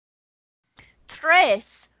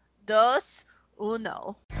tres, dos,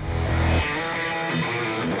 uno.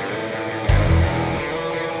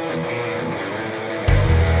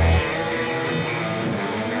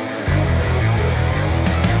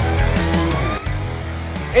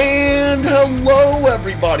 And hello,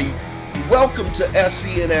 everybody. Welcome to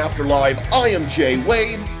SEN Afterlife. I am Jay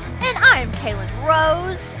Wade. And I am Kaylin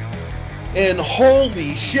Rose. And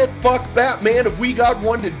holy shit, fuck Batman, if we got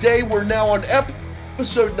one today. We're now on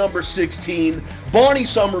episode number 16, Bonnie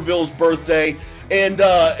Somerville's birthday. And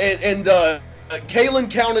Kaylin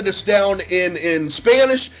counted us down in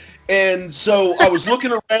Spanish. And so I was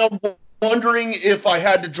looking around wondering if I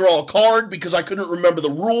had to draw a card because I couldn't remember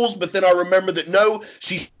the rules, but then I remember that no,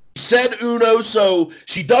 she said uno, so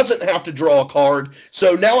she doesn't have to draw a card.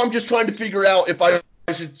 So now I'm just trying to figure out if I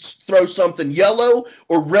should throw something yellow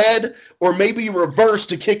or red or maybe reverse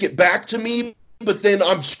to kick it back to me, but then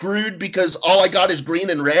I'm screwed because all I got is green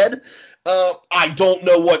and red. I don't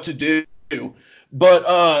know what to do. But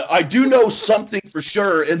I do know something for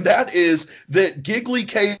sure, and that is that Giggly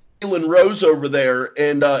Kaylin Rose over there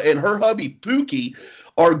and her hubby Pookie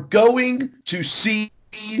are going to see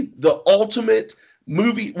the Ultimate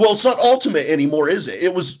movie. Well, it's not Ultimate anymore, is it?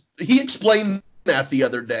 He explained that the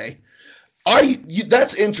other day.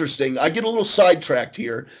 That's interesting. I get a little sidetracked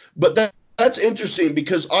here, but that's interesting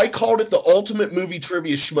because I called it the Ultimate Movie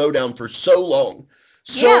Trivia Schmodown for so long.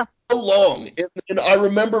 So long. And I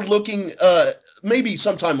remember looking, maybe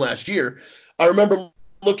sometime last year, I remember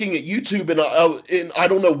looking at YouTube and I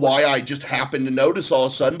don't know why I just happened to notice all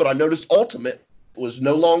of a sudden, but I noticed Ultimate was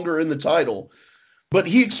no longer in the title. But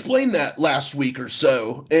he explained that last week or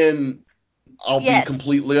so, and I'll be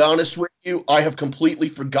completely honest with you, I have completely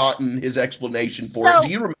forgotten his explanation for it. Do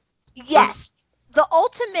you remember? Yes. The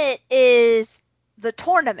Ultimate is the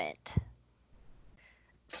tournament.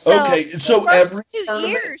 Okay, so every 2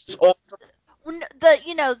 years,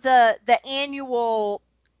 the annual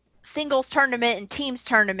singles tournament and teams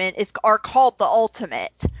tournament are called the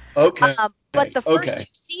Ultimate. Okay. But the first 2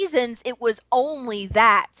 seasons, it was only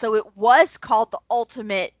that, so it was called the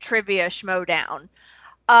Ultimate Trivia Schmodown.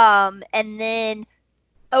 And then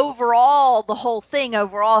overall, the whole thing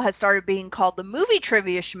overall has started being called the Movie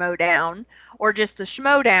Trivia Schmodown, or just the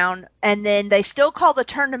Schmodown, and then they still call the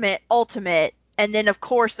tournament Ultimate. And then, of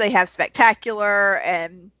course, they have Spectacular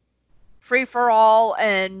and Free for All,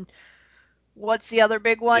 and what's the other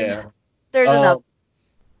big one? Yeah. There's another.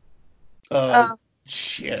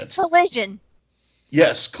 Shit. Collision.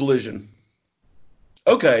 Yes, Collision.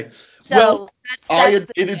 Okay. So well,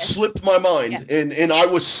 it had slipped my mind, and I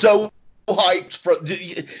was so hyped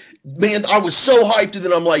I was so hyped, and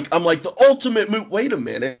then I'm like the Ultimate move. Wait a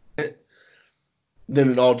minute.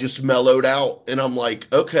 Then it all just mellowed out, and I'm like,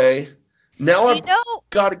 okay. Now I've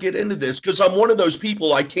got to get into this because I'm one of those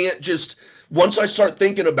people. I can't just once I start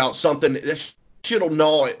thinking about something, that shit'll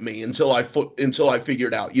gnaw at me until I figure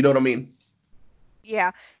it out. You know what I mean?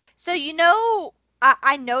 Yeah. So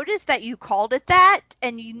I noticed that you called it that,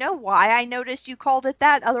 and you know why I noticed you called it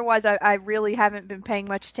that. Otherwise, I really haven't been paying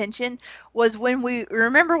much attention. Was when we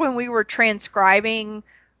were transcribing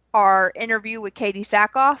our interview with Katie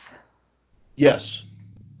Sackhoff? Yes.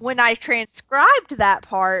 When I transcribed that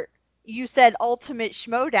part, you said Ultimate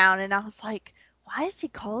Schmodown, and I was like, why is he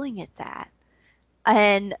calling it that?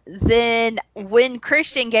 And then when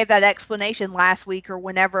Christian gave that explanation last week or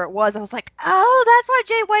whenever it was, I was like, oh, that's why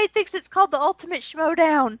Jay Wade thinks it's called the Ultimate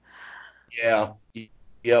Schmodown. Yeah.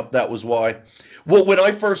 Yep, that was why. Well, when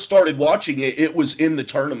I first started watching it, it was in the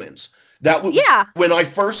tournaments. That was when I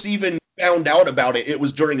first even found out about it. It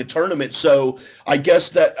was during a tournament, so I guess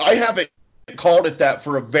that I haven't called it that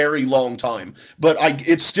for a very long time, but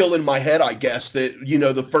it's still in my head, I guess, that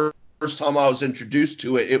the first time I was introduced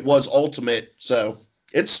to it, it was Ultimate, so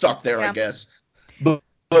it's stuck there, I guess.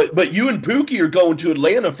 But you and Pookie are going to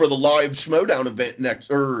Atlanta for the live Schmodown event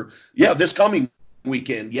this coming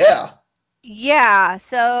weekend, Yeah,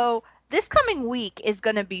 so this coming week is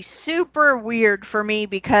going to be super weird for me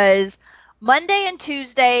because Monday and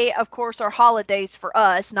Tuesday, of course, are holidays for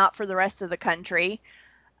us, not for the rest of the country.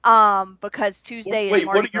 Because Tuesday is Mardi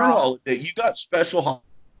Gras. What are your holidays? You got special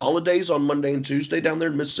holidays on Monday and Tuesday down there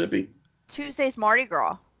in Mississippi? Tuesday's Mardi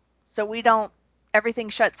Gras, so everything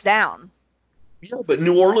shuts down. Yeah, but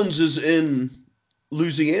New Orleans is in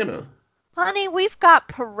Louisiana. Honey, we've got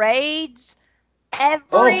parades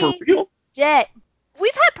every for real? day.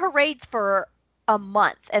 We've had parades for a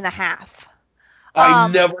month and a half. I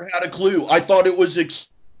never had a clue. I thought it was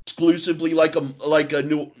exclusively like a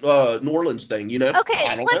New Orleans thing,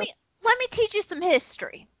 Okay, let me teach you some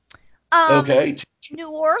history. Okay. New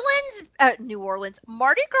Orleans,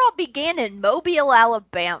 Mardi Gras began in Mobile,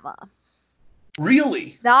 Alabama.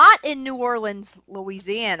 Really? not in New Orleans,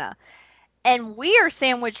 Louisiana. And we are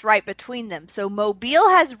sandwiched right between them. So Mobile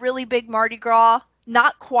has really big Mardi Gras,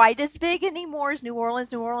 not quite as big anymore as New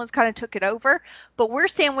Orleans. New Orleans kind of took it over, but we're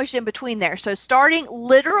sandwiched in between there. So starting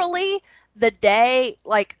literally the day,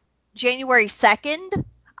 like January 2nd,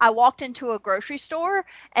 I walked into a grocery store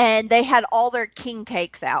and they had all their king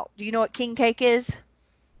cakes out. Do you know what king cake is?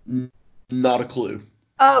 Not a clue.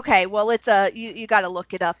 Okay, well, you got to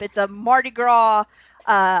look it up. It's a Mardi Gras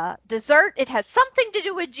dessert. It has something to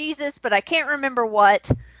do with Jesus, but I can't remember what,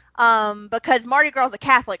 because Mardi Gras is a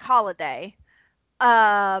Catholic holiday.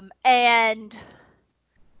 And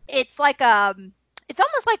it's like it's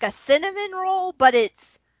almost like a cinnamon roll, but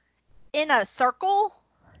it's in a circle,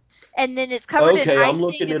 and then it's covered in Okay, I'm icing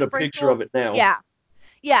looking and at a picture of sprinkles. it now. Yeah,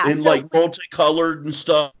 yeah. In So like multicolored and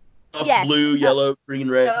stuff, yes, blue, yellow, green,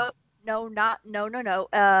 red. no, no, not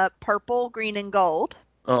no. Purple, green, and gold.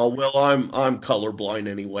 Oh well, I'm colorblind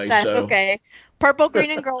anyway, That's so okay. Purple,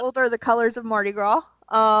 green, and gold are the colors of Mardi Gras.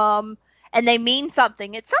 And they mean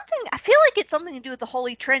something. It's something, I feel like it's something to do with the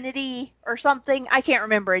Holy Trinity or something. I can't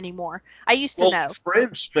remember anymore. I used to well, know.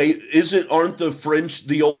 French aren't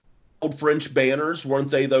the old French banners, weren't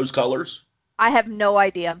they those colors? I have no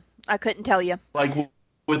idea. I couldn't tell you. Like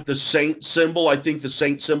with the saint symbol, I think the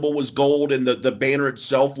saint symbol was gold and the banner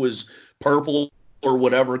itself was purple or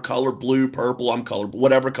whatever color, blue, purple, I'm color,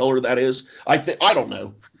 whatever color that is. I don't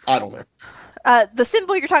know. I don't know. The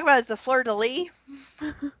symbol you're talking about is the fleur de lis.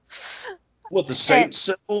 What the And saint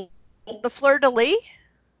symbol? the fleur de lis?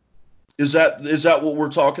 Is that what we're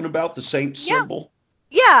talking about? The saint Yeah. symbol?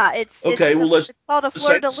 Yeah, it's Okay, it's well a, let's it's called a the fleur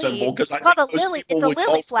saint de lis. symbol because It's I called think a most lily. It's people a would call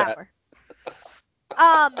lily it that. flower.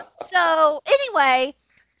 So anyway,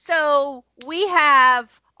 so we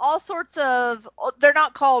have all sorts of, they're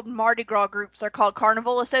not called Mardi Gras groups, they're called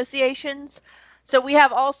carnival associations. So we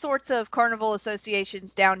have all sorts of carnival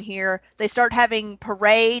associations down here. They start having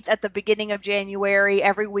parades at the beginning of January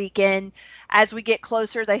every weekend. As we get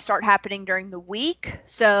closer, they start happening during the week.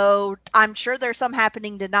 So I'm sure there's some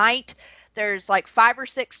happening tonight. There's like 5 or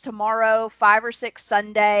 6 tomorrow, 5 or 6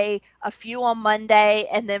 Sunday, a few on Monday,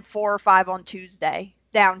 and then 4 or 5 on Tuesday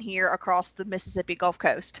down here across the Mississippi Gulf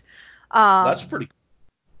Coast. That's Um, pretty.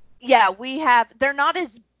 yeah, they're not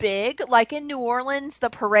as big. Like in New Orleans, the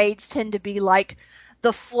parades tend to be like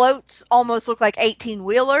the floats almost look like 18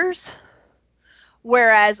 wheelers,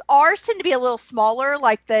 whereas ours tend to be a little smaller.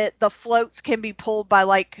 Like the floats can be pulled by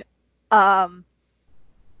like um,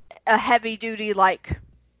 a heavy duty like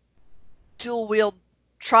dual wheeled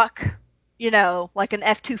truck, like an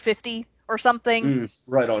F-250 or something.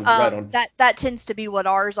 Right on, right on. That tends to be what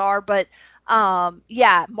ours are, but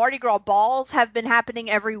yeah, Mardi Gras balls have been happening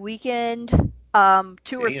every weekend, 2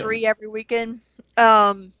 or 3 Damn, every weekend.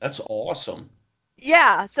 Um, that's awesome.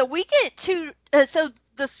 yeah, so we get so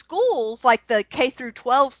the schools, like the K through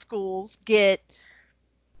 12 schools, get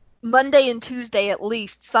Monday and Tuesday at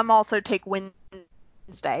least. Some also take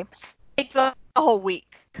Wednesday. Take the whole week.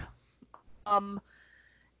 Um,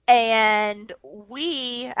 and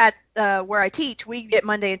we at where I teach, we get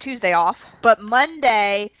Monday and Tuesday off. But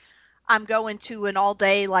Monday, I'm going to an all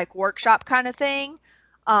day like workshop kind of thing,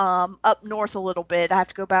 up north a little bit. I have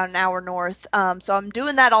to go about an hour north. So I'm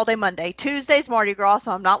doing that all day Monday. Tuesday's Mardi Gras,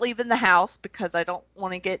 so I'm not leaving the house because I don't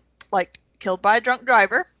want to get like killed by a drunk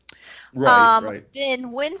driver. Right, right.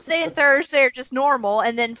 Then Wednesday and Thursday are just normal,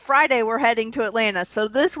 and then Friday we're heading to Atlanta. So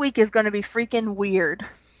this week is going to be freaking weird.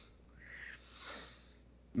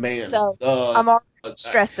 Man, So I'm already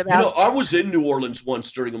stressed about it. I was in New Orleans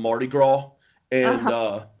once during a Mardi Gras, and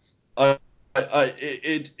Uh-huh. I,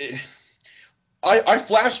 I, I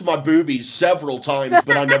flashed my boobies several times,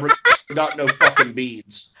 but I never got no fucking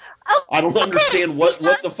beads. Oh, I don't okay. understand what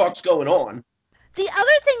the fuck's going on. The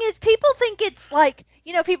other thing is people think it's like,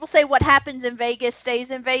 people say what happens in Vegas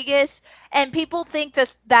stays in Vegas, and people think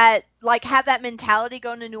that like have that mentality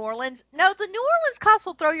going to New Orleans. No, the New Orleans cops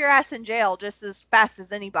will throw your ass in jail just as fast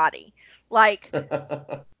as anybody. Like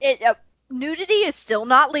it nudity is still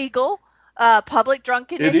not legal. Public It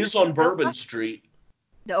drunkenness is is on still Bourbon not. Street.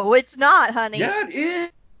 No, it's not, honey. Yeah,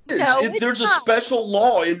 it is. No, it's There's a not. special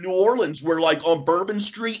law in New Orleans where, like, on Bourbon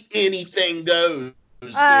Street, anything goes,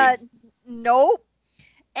 Uh dude. nope.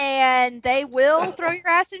 And they will throw your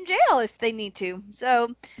ass in jail if they need to. So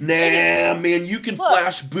anyway, Nah, man, you can look.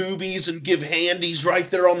 flash boobies and give handies right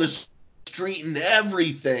there on the street and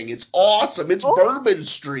everything. It's awesome. It's Oh, Bourbon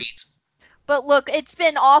Street. but look, it's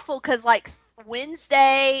been awful because like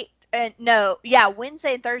Wednesday and no, yeah,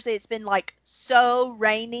 Wednesday and Thursday it's been like so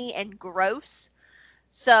rainy and gross.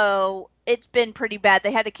 So it's been pretty bad.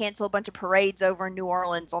 They had to cancel a bunch of parades over in New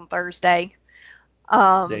Orleans on Thursday.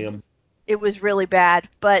 Um, Damn. It was really bad.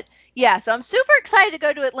 But yeah, so I'm super excited to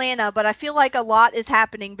go to Atlanta, but I feel like a lot is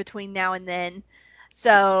happening between now and then.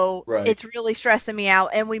 So Right. it's really stressing me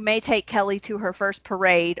out. And we may take Kelly to her first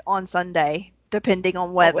parade on Sunday, depending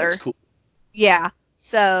on Oh, that's weather. cool. Yeah.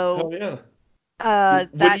 So Hell yeah. When are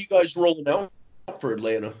that you guys rolling out for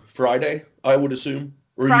Atlanta? Friday, I would assume.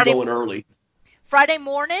 Or are you Friday going early? Friday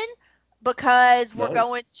morning, because we're Nice.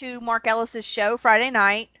 going to Mark Ellis's show Friday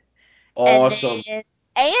night. And Awesome. then,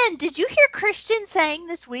 and did you hear Christian saying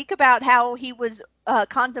this week about how he was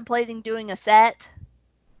contemplating doing a set?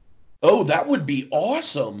 Oh, that would be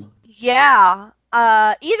awesome. Yeah.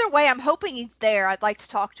 Either way, I'm hoping he's there. I'd like to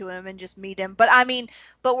talk to him and just meet him. But I mean,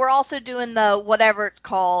 but we're also doing the whatever it's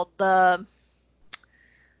called, the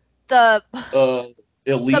Uh,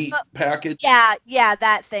 the elite package. yeah,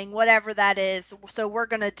 that thing, whatever that is. So we're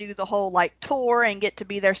gonna do the whole like tour and get to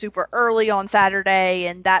be there super early on Saturday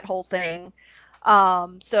and that whole thing.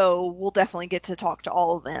 So we'll definitely get to talk to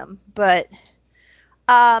all of them. But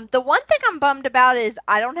the one thing I'm bummed about is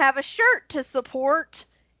I don't have a shirt to support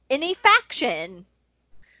any faction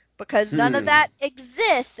because none of Hmm. that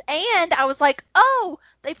exists. And I was like, oh,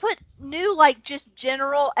 they put new like just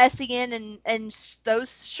general SEN and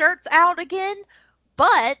those shirts out again,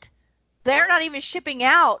 but they're not even shipping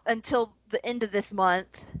out until the end of this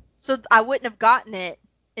month. So I wouldn't have gotten it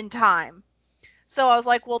in time. So I was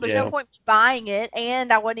like, well, there's no Yeah. point buying it,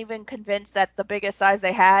 and I wasn't even convinced that the biggest size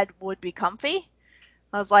they had would be comfy.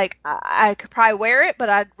 I was like, I could probably wear it, but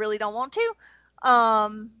I really don't want to.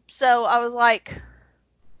 So I was like,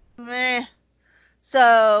 meh.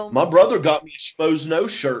 So My brother got me a Schmoes No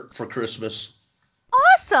shirt for Christmas.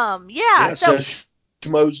 awesome, yeah. Yeah, it So says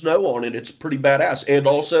Schmoes No on it. It's pretty badass. And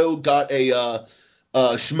also got a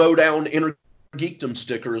Schmodown Inner Geekdom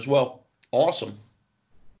sticker as well. Awesome.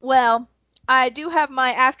 well, I do have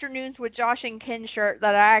my afternoons with Josh and Ken shirt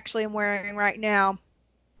that I actually am wearing right now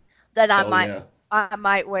that Hell yeah. I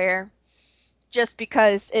might wear just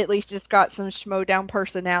because at least it's got some Schmodown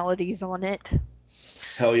personalities on it.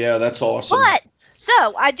 Hell yeah, that's awesome. But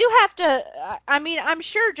so I do have to. I mean, I'm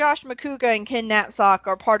sure Josh McCouga and Ken Knapsack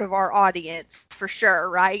are part of our audience for sure,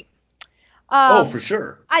 right? Oh, for Um,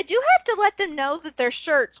 sure. I do have to let them know that their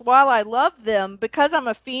shirts, while I love them, because I'm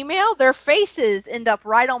a female, their faces end up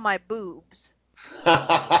right on my boobs.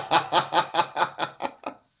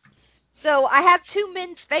 So I have two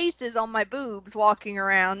men's faces on my boobs walking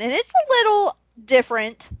around, and it's a little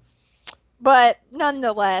different, but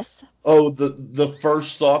nonetheless. Oh, the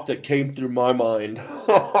first thought that came through my mind.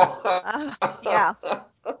 Yeah,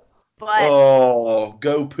 but Oh,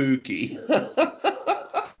 go Pookie.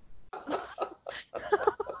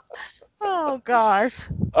 oh gosh.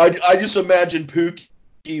 I just imagine Pookie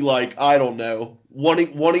like I don't know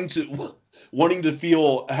wanting to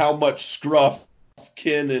feel how much scruff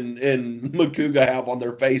Ken and Makuga have on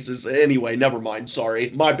their faces. Anyway, never mind.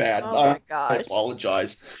 Sorry, my bad. Oh I my gosh.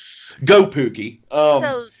 apologize. Go Pookie.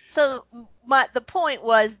 So my the point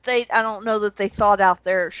was I don't know that they thought out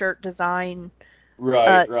their shirt design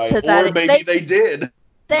Right, right. to Or that maybe they did.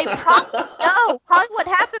 they probably no, probably what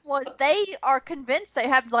happened was they are convinced they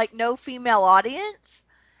have like no female audience.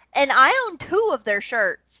 And I own two of their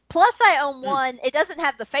shirts. Plus I own one. It doesn't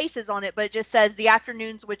have the faces on it, but it just says the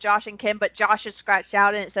afternoons with Josh and Kim, but Josh is scratched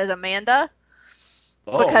out and it says Amanda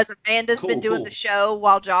Oh, because Amanda's been cool, doing the cool. show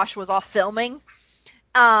while Josh was off filming.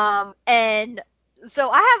 And so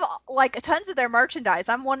I have like tons of their merchandise.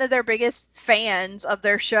 I'm one of their biggest fans of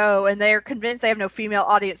their show, and they're convinced they have no female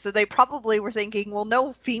audience. So they probably were thinking, well,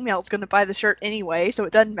 no female's going to buy the shirt anyway, so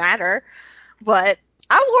it doesn't matter. But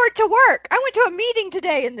I wore it to work. I went to a meeting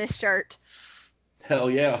today in this shirt. Hell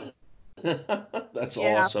yeah. That's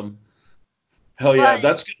Yeah, awesome. Hell yeah, but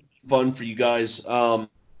that's gonna be fun for you guys.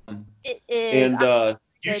 it is. And I'm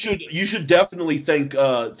you excited. should definitely thank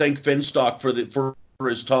Finstock for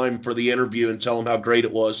his time for the interview and tell him how great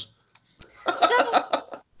it was.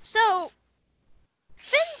 So, so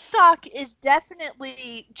Finstock is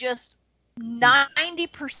definitely just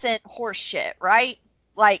 90% horseshit, right?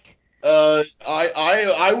 Like,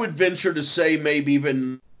 I would venture to say maybe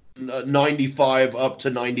even 95 up to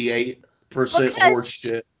 98% because horse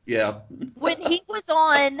shit. Yeah. when he was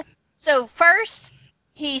on, so first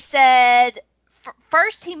he said,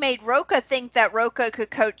 first he made Roka think that Roka could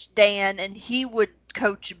coach Dan and he would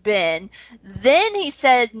coach Ben. Then he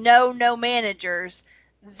said, no, no managers.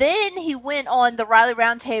 Then he went on the Riley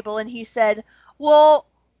Roundtable and he said, well,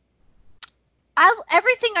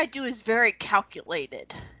 everything I do is very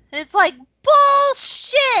calculated. And it's like,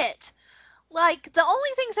 bullshit! Like, the only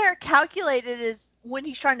things that are calculated is when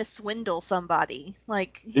he's trying to swindle somebody.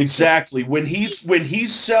 Like, Exactly. When he's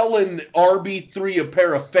selling RB3 a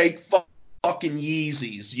pair of fake fucking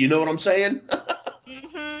Yeezys. You know what I'm saying?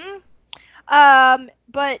 Mm-hmm.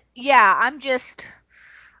 But yeah, I'm just,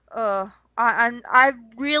 I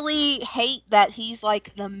really hate that he's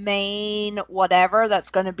like the main whatever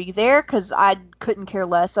that's going to be there, because I couldn't care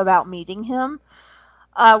less about meeting him.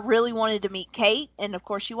 I really wanted to meet Kate, and of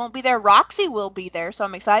course she won't be there. Roxy will be there, so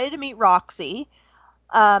I'm excited to meet Roxy.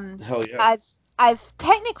 Hell yeah. I've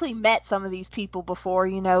technically met some of these people before,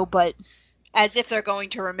 but as if they're going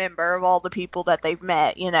to remember of all the people that they've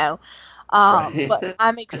met, Right. But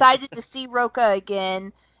I'm excited to see Roka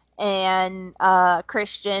again, and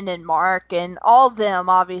Christian and Mark and all of them,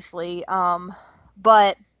 obviously.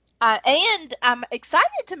 But and I'm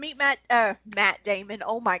excited to meet Matt Damon.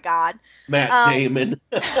 Oh my God, Matt um, Damon.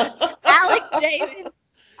 Alex Damon.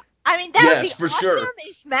 I mean, that would be Yes, for sure. awesome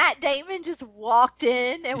if Matt Damon just walked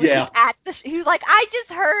in and was Yeah. just at he was like, I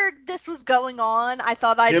just heard this was going on. I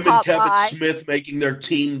thought I'd Him and pop Kevin by. Smith making their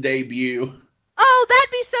team debut. Oh,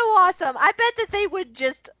 that'd be so awesome. I bet that they would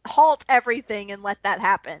just halt everything and let that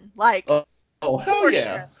happen. Like, Oh, oh hell for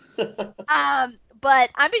yeah. sure.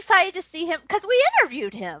 But I'm excited to see him because we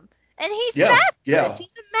interviewed him and he's Yeah, fabulous. yeah.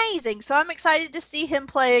 He's amazing. So I'm excited to see him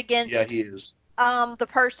play Yeah, against he is. the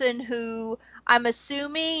person who I'm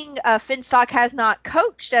assuming Finstock has not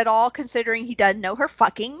coached at all, considering he doesn't know her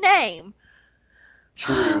fucking name.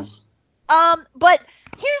 True. But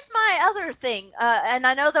here's my other thing, and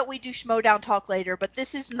I know that we do Schmodown talk later, but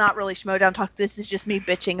this is not really Schmodown talk. This is just me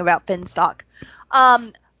bitching about Finstock.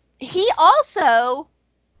 He also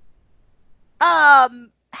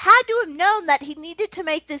had to have known that he needed to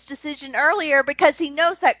make this decision earlier because he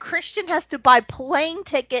knows that Christian has to buy plane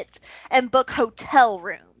tickets and book hotel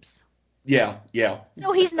rooms. Yeah, yeah.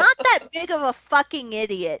 So he's not that big of a fucking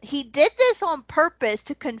idiot. He did this on purpose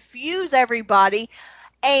to confuse everybody,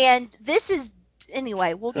 and this is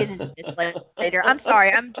anyway. We'll get into this later. I'm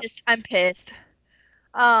sorry. I'm pissed.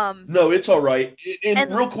 No, it's all right. And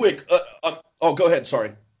And real quick, oh, go ahead.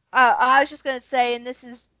 Sorry. I was just gonna say, and this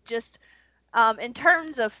is just in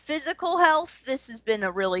terms of physical health, this has been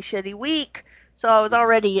a really shitty week. So I was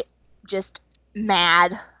already just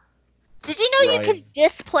mad. Did you know you Right. can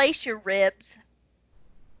displace your ribs?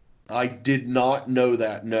 I did not know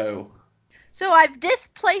that. No. So I've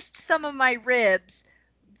displaced some of my ribs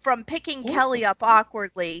from picking What Kelly the? up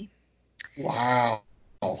awkwardly. Wow.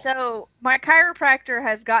 So my chiropractor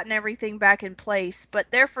has gotten everything back in place, but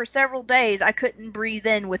there for several days I couldn't breathe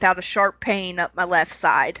in without a sharp pain up my left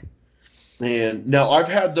side. Man, now I've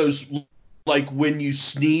had those like when you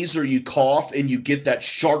sneeze or you cough and you get that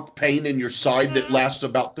sharp pain in your side that Mhm. lasts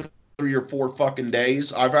about 3 or 4 fucking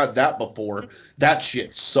days. I've had that before. That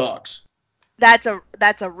shit sucks. That's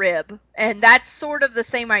a rib, and that's sort of the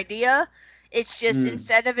same idea. It's just Mm,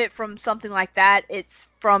 instead of it from something like that, it's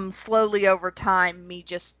from slowly over time me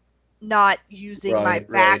just not using my right, right.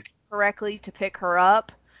 back correctly to pick her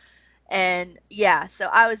up. And yeah, so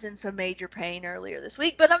I was in some major pain earlier this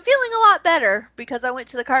week, but I'm feeling a lot better because I went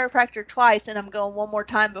to the chiropractor twice and I'm going one more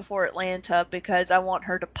time before Atlanta because I want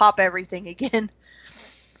her to pop everything again.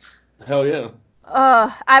 Hell yeah.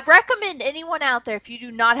 I recommend anyone out there, if you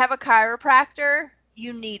do not have a chiropractor,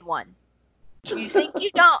 you need one. You think you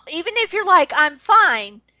don't, even if you're like, I'm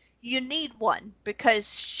fine, you need one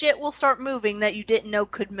because shit will start moving that you didn't know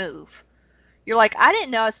could move. You're like, I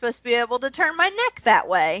didn't know I was supposed to be able to turn my neck that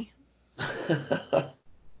way.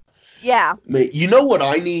 Yeah. You know what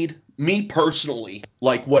I need? Me personally,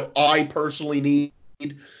 like what I personally need?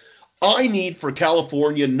 I need for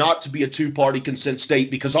California not to be a two-party consent state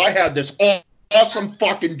because I had this awesome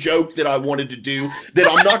fucking joke that I wanted to do that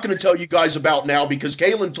I'm not going to tell you guys about now because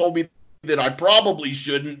Kaylin told me that I probably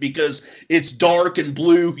shouldn't because it's dark and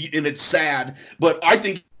blue and it's sad, but I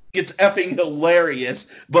think it's effing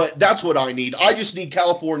hilarious. But that's what I need. I just need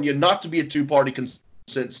California not to be a two-party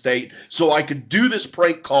consent state so I could do this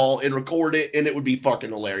prank call and record it and it would be fucking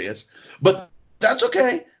hilarious. But that's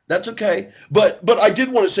okay. That's okay. But I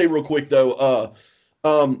did want to say real quick though,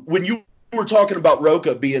 when you were talking about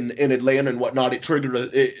Roka being in Atlanta and whatnot, it triggered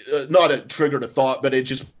not it triggered a thought, but it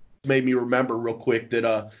just made me remember real quick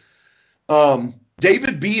that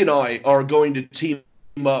David B and I are going to team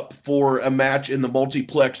up for a match in the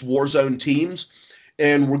multiplex Warzone teams,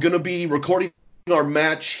 and we're going to be recording our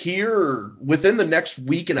match here within the next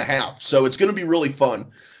week and a half. So it's going to be really fun.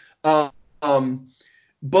 Um,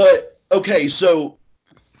 but okay, so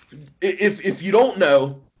if you don't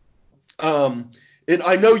know, and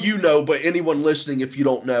I know you know, but anyone listening, if you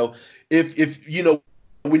don't know, if you know,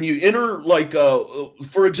 when you enter, like,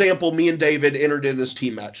 for example, me and David entered in this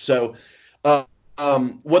team match. So,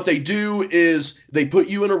 what they do is they put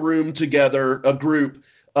you in a room together, a group,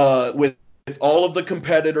 with all of the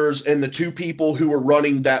competitors and the two people who were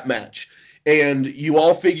running that match. And you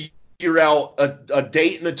all figure out a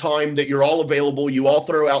date and a time that you're all available. You all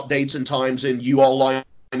throw out dates and times, and you all line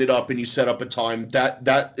it up, and you set up a time.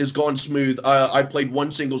 That has gone smooth. I played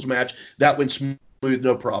one singles match. That went smooth,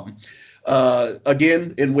 no problem.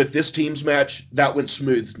 Again, and with this team's match, that went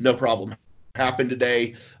smooth, no problem. Happened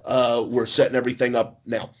today. We're setting everything up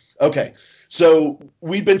now. Okay, so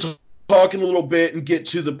we've been talking a little bit and get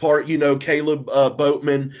to the part, Caleb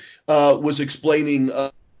Boatman was explaining,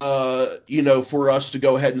 for us to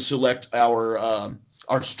go ahead and select our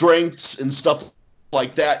strengths and stuff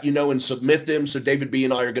like that, and submit them. So David B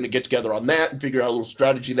and I are going to get together on that and figure out a little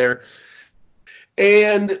strategy there.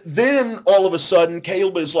 And then all of a sudden,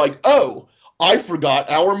 Caleb is like, oh, I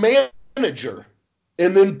forgot our manager.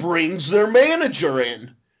 And then brings their manager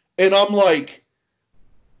in. And I'm like,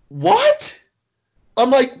 what? I'm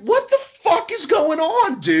like, what the fuck is going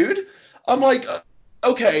on, dude? I'm like,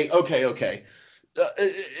 okay.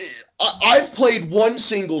 I've played one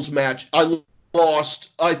singles match. I lost,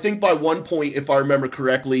 I think by 1 point, if I remember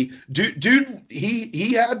correctly. Dude,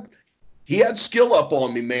 he had skill up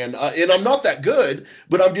on me, man. And I'm not that good,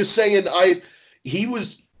 but I'm just saying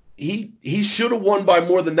he should have won by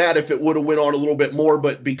more than that if it would have went on a little bit more,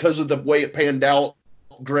 but because of the way it panned out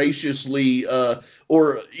graciously,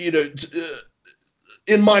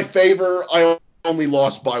 in my favor, I only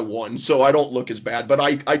lost by one, so I don't look as bad, but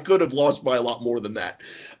I could have lost by a lot more than that.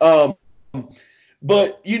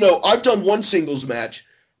 But, I've done one singles match.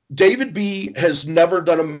 David B has never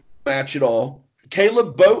done a match at all.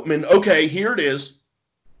 Caleb Boatman, okay, here it is.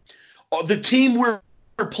 The team we're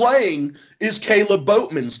playing is Caleb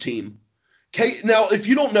Boatman's team. Now, if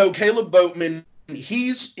you don't know, Caleb Boatman,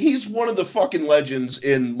 he's one of the fucking legends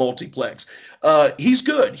in multiplex. He's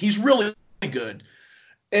good. He's really good.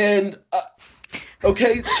 And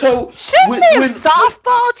okay, so shouldn't they have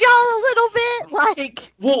softballed y'all a little bit?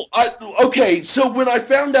 Okay, so when I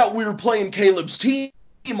found out we were playing Caleb's team,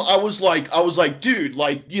 I was like, dude,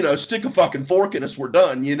 stick a fucking fork in us, we're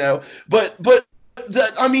done, But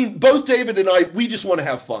both David and I, we just want to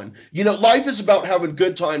have fun. Life is about having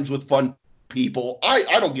good times with fun people.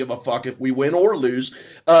 I don't give a fuck if we win or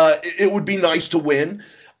lose. It would be nice to win.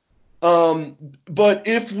 But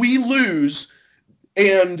if we lose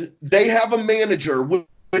and they have a manager, which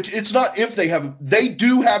it's not if they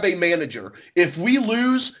do have a manager. If we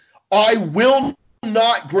lose, I will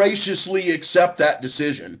not graciously accept that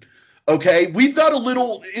decision. Okay? We've got a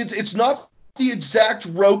little, it's not the exact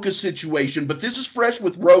Roca situation, but this is fresh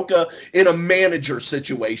with Roca in a manager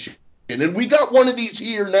situation. And we got one of these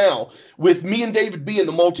here now with me and David B in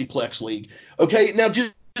the multiplex league. Okay, now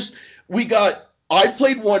I've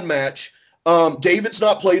played one match. David's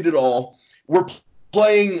not played at all. We're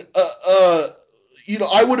playing,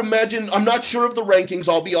 I would imagine, I'm not sure of the rankings,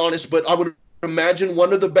 I'll be honest, but I would imagine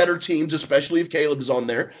one of the better teams, especially if Caleb is on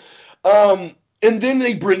there. And then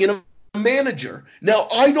they bring in a manager. Now,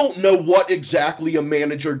 I don't know what exactly a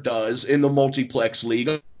manager does in the multiplex league.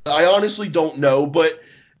 I honestly don't know, but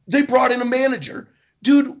they brought in a manager.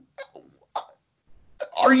 Dude,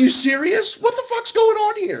 are you serious? What the fuck's going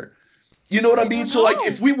on here? You know what I mean? So,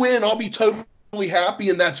 if we win, I'll be totally happy,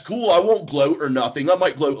 and that's cool. I won't gloat or nothing. I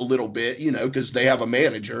might gloat a little bit, because they have a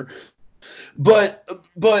manager. But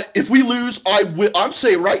if we lose, I'm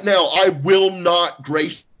saying right now, I will not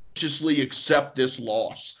graciously accept this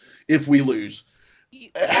loss if we lose.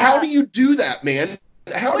 How do you do that, man?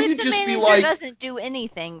 How do you just be like... If the manager doesn't do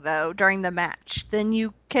anything, though, during the match, then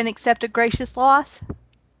you can accept a gracious loss?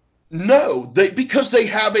 No, because they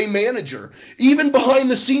have a manager. Even behind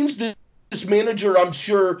the scenes, this manager, I'm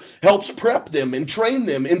sure, helps prep them and train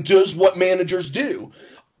them and does what managers do.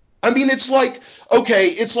 I mean, it's like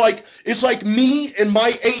me and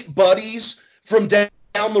my 8 buddies from down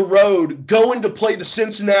the road going to play the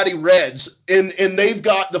Cincinnati Reds, and they've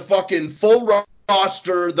got the fucking full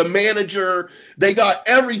roster, the manager, they got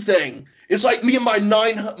everything. It's like me and my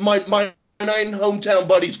 9 hometown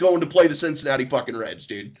buddies going to play the Cincinnati fucking Reds,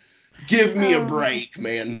 dude. Give me a break,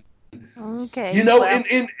 man. Okay.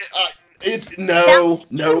 I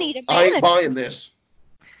ain't buying this.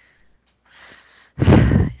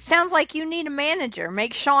 Sounds like you need a manager.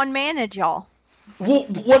 Make Sean manage y'all. Well,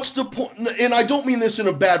 what's the point? And I don't mean this in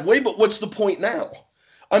a bad way, but what's the point now?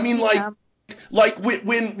 I mean, like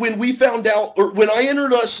when we found out, or when I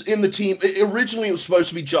entered us in the team, originally it was supposed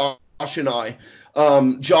to be Josh and I.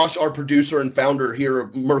 Josh, our producer and founder here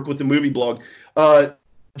of Merc with the Movie Blog.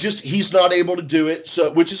 Just he's not able to do it,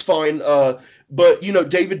 so which is fine. But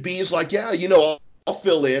David B is like, yeah, I'll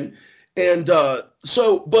fill in. And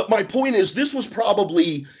but my point is, this was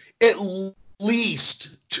probably at least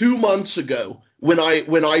 2 months ago when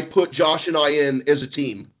I put Josh and I in as a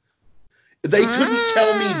team. They couldn't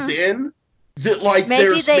tell me then that like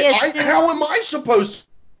Maybe how am I supposed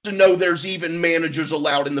to know there's even managers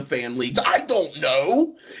allowed in the fan leagues? I don't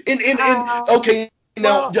know. And okay,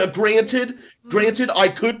 now granted, I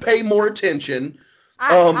could pay more attention.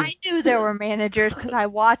 I knew there were managers because I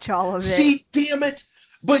watch all of it. See, damn it.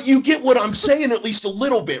 But you get what I'm saying at least a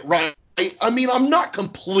little bit, right? I mean, I'm not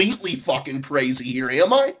completely fucking crazy here,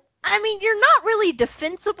 am I? I mean, you're not really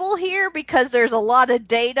defensible here because there's a lot of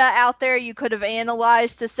data out there you could have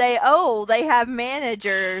analyzed to say, oh, they have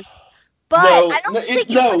managers. But I don't think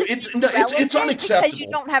it's unacceptable because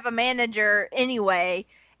you don't have a manager anyway.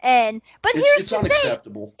 But here's it's the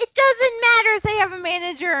unacceptable. thing: it doesn't matter if they have a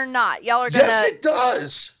manager or not. Y'all are gonna. Yes, it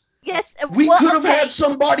does. Yes, we could have had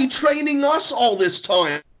somebody training us all this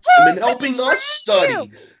time and helping us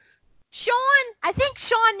study. I think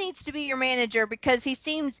Sean needs to be your manager because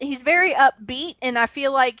he's very upbeat, and I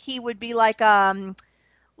feel like he would be like a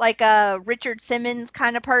Richard Simmons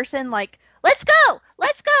kind of person. Like, let's go,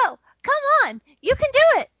 come on, you can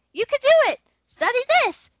do it, study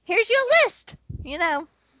this. Here's your list.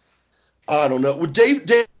 I don't know. Well,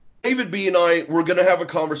 David B and I, we're gonna have a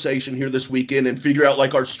conversation here this weekend and figure out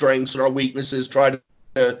like our strengths and our weaknesses. Try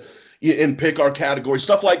to and pick our category,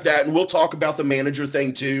 stuff like that, and we'll talk about the manager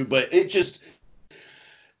thing too. But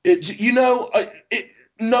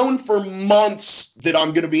known for months that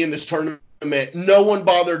I'm going to be in this tournament, no one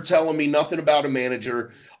bothered telling me nothing about a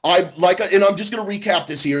manager. And I'm just going to recap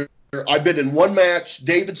this here. I've been in one match.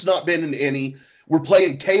 David's not been in any. We're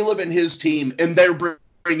playing Caleb and his team, and they're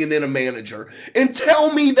bringing in a manager. And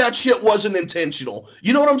tell me that shit wasn't intentional.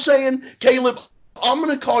 You know what I'm saying? Caleb, I'm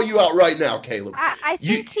going to call you out right now, Caleb. I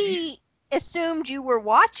think he assumed you were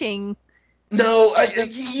watching. No,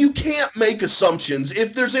 you can't make assumptions.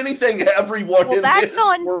 If there's anything everyone in this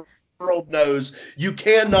world knows, you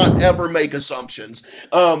cannot ever make assumptions.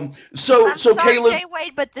 So sorry, Caleb, Jay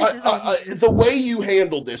Wade, but this is the way you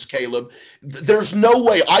handled this, Caleb, there's no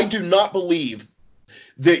way. I do not believe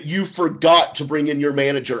that you forgot to bring in your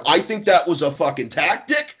manager. I think that was a fucking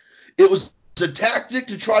tactic. It was a tactic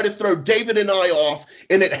to try to throw David and I off,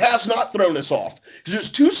 and it has not thrown us off. Because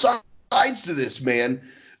there's two sides to this, man.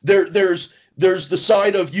 There's the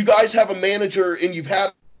side of you guys have a manager and you've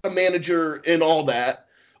had a manager and all that,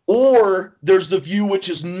 or there's the view which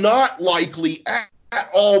is not likely at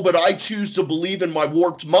all, but I choose to believe in my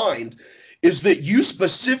warped mind, is that you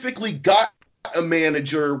specifically got a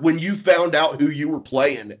manager when you found out who you were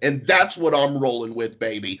playing, and that's what I'm rolling with,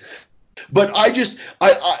 baby. But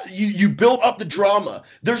you built up the drama.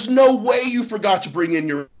 There's no way you forgot to bring in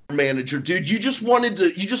your manager, dude. You just wanted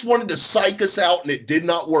to psych us out, and it did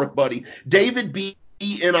not work, buddy. David B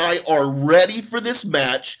and I are ready for this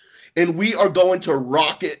match, and we are going to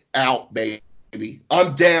rock it out, baby.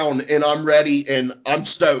 I'm down, and I'm ready, and I'm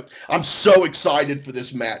stoked. I'm so excited for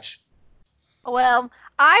this match. Well,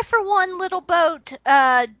 I, for one, little boat,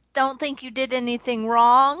 don't think you did anything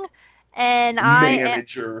wrong, and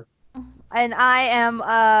manager.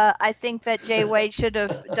 I think that Jay Wade should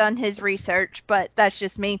have done his research, but that's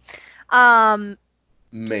just me. Manager.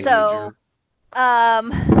 So,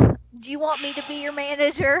 do you want me to be your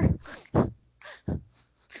manager?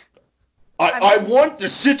 I want the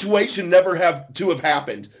situation never have to have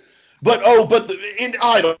happened, but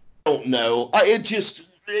I don't know.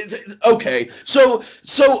 Okay.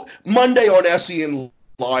 So Monday on SEN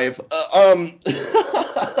Live,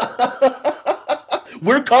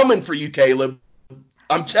 we're coming for you, Caleb.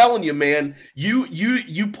 I'm telling you, man.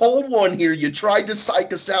 You pulled one here. You tried to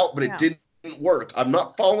psych us out, but it didn't work. I'm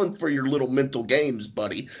not falling for your little mental games,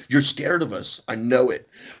 buddy. You're scared of us. I know it.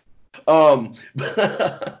 But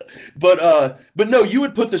no, you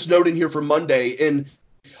would put this note in here for Monday, and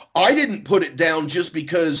I didn't put it down just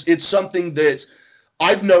because it's something that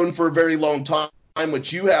I've known for a very long time,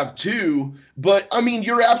 which you have too. But I mean,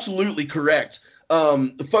 you're absolutely correct.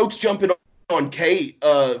 The folks jumping on Kate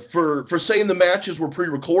for saying the matches were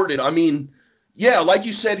pre-recorded. I mean, yeah, like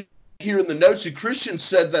you said here in the notes, Christian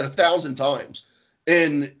said that 1,000 times,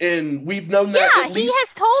 and we've known that at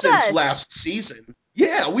least since last season.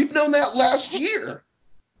 Yeah, we've known that last year.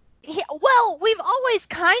 Well, we've always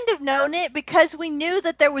kind of known it because we knew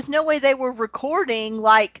that there was no way they were recording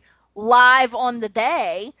like live on the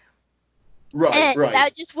day. Right, and right.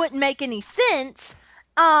 That just wouldn't make any sense.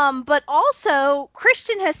 But also,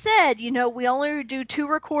 Christian has said, we only do 2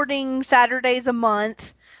 recording Saturdays a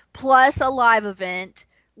month plus a live event,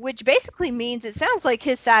 which basically means it sounds like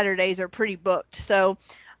his Saturdays are pretty booked. So,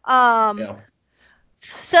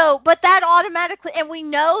 So, but that automatically, and we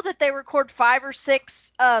know that they record 5 or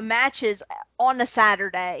 6 matches on a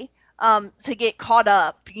Saturday to get caught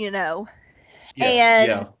up, Yeah,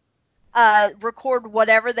 and yeah. record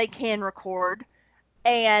whatever they can record,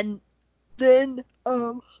 and then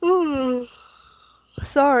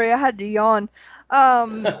sorry, I had to yawn.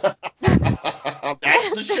 That's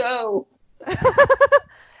the show.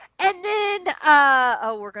 And then,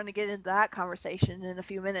 we're going to get into that conversation in a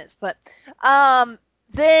few minutes, but,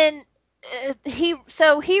 then he has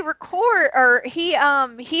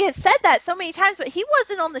said that so many times, but he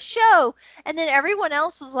wasn't on the show, and then everyone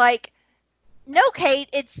else was like, no, Kate,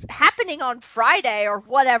 it's happening on Friday or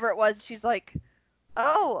whatever it was. She's like,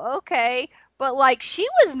 oh, okay. But, like, she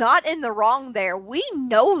was not in the wrong there. We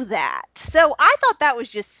know that. So I thought that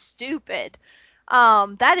was just stupid.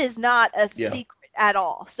 That is not a Yeah. secret at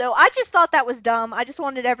all. So I just thought that was dumb. I just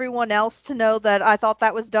wanted everyone else to know that I thought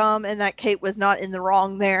that was dumb and that Kate was not in the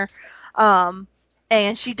wrong there. And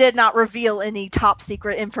she did not reveal any top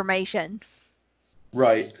secret information.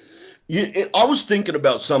 Right. I was thinking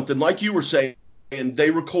about something like you were saying.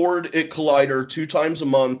 They record at Collider 2 times a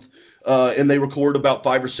month, and they record about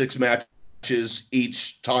 5 or 6 matches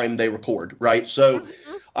each time they record. Right. So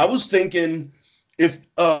Mm-hmm. I was thinking if,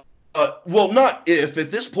 well, not if.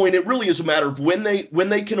 At this point, it really is a matter of when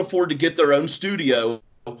they can afford to get their own studio.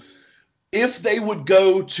 If they would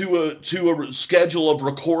go to a schedule of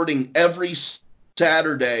recording every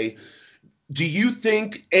Saturday, do you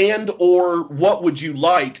think, and or what would you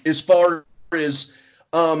like as far as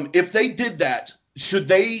if they did that, should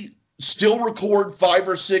they still record 5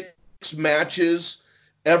 or 6 matches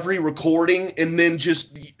every recording and then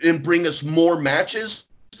and bring us more matches,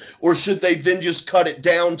 or should they then just cut it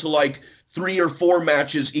down to like 3 or 4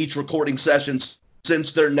 matches each recording session,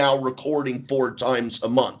 since they're now recording 4 times a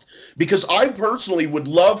month? Because I personally would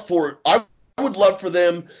love for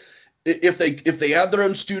them, if they had their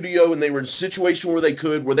own studio and they were in a situation where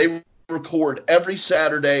they record every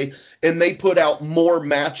Saturday and they put out more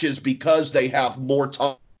matches because they have more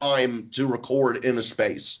time to record in a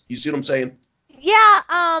space. You see what I'm saying? Yeah,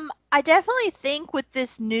 I definitely think with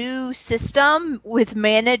this new system with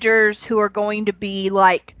managers who are going to be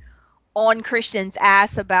like on Christian's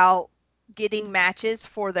ass about getting matches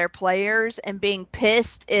for their players and being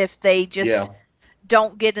pissed if they Yeah. just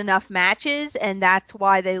don't get enough matches and that's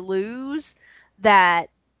why they lose, that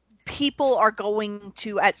people are going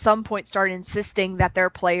to at some point start insisting that their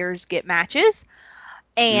players get matches.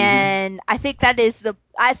 Mm-hmm. And I think that's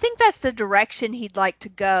the direction he'd like to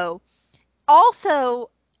go. Also,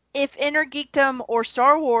 if Inner Geekdom or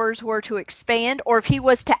Star Wars were to expand, or if he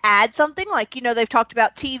was to add something, like, they've talked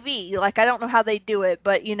about TV, like, I don't know how they do it,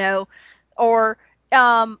 but, or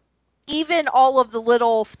even all of the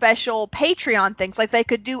little special Patreon things, like, they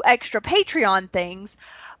could do extra Patreon things,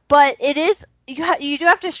 but it is, you do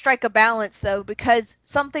have to strike a balance, though, because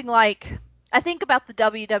something like, I think about the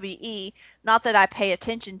WWE, not that I pay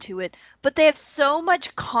attention to it, but they have so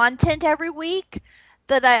much content every week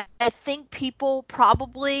that I think people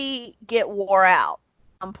probably get wore out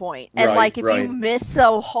at some point. And Right, like if you right. miss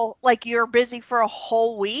a whole, like you're busy for a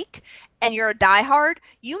whole week and you're a diehard,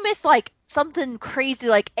 you miss like something crazy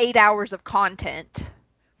like 8 hours of content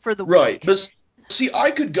for the Right. week. But see,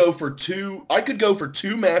 I could go for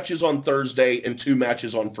 2 matches on Thursday and 2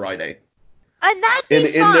 matches on Friday. And that'd be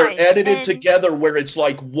And they're fine. edited And together where it's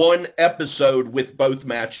like one episode with both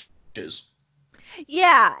matches.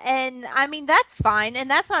 yeah, and I mean that's fine, and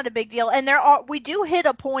that's not a big deal. And we do hit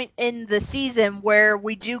a point in the season where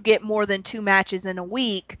we do get more than 2 matches in a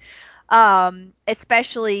week,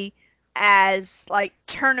 especially as like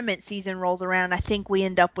tournament season rolls around. I think we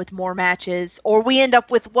end up with more matches, or we end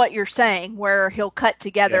up with what you're saying, where he'll cut Yeah.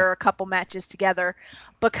 together a couple matches together,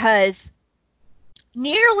 because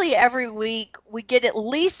nearly every week we get at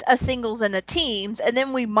least a singles and a teams, and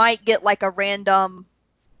then we might get like a random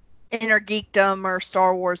Inner Geekdom or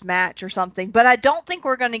Star Wars match or something. But I don't think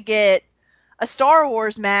we're going to get a Star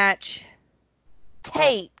Wars match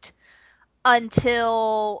taped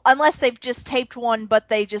unless they've just taped one, but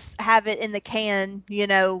they just have it in the can,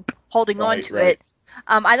 holding on Right, to it.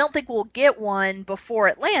 right. I don't think we'll get one before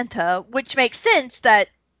Atlanta, which makes sense that,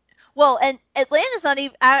 well, and Atlanta's not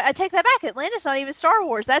even, I take that back. Atlanta's not even Star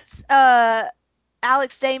Wars. That's,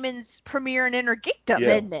 Alex Damon's premiere in Inner Geekdom,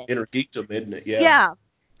 Yeah. isn't it? Inner Geekdom, isn't it? Yeah. Yeah.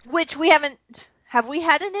 Which have we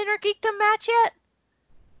had an Inner Geekdom match yet?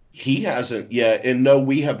 He hasn't yet, and no,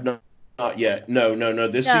 we have not yet. No, no, no.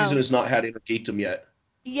 This season No. has not had Inner Geekdom yet.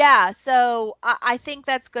 Yeah, so I think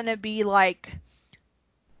that's going to be like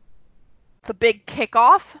the big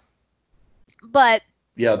kickoff. But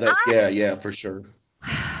Yeah, I, yeah, for sure.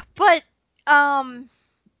 but um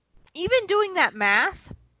even doing that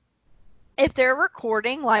math, if they're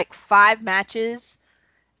recording like 5 matches,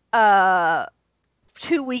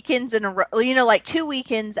 2 weekends in a row, like 2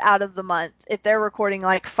 weekends out of the month, if they're recording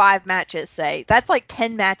like 5 matches, say, that's like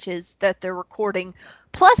 10 matches that they're recording.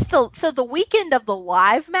 Plus the weekend of the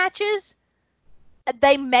live matches,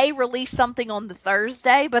 they may release something on the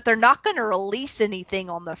Thursday, but they're not going to release anything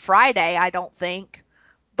on the Friday, I don't think,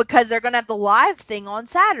 because they're going to have the live thing on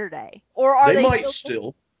Saturday. Or are They they might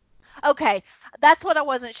still. Okay, that's what I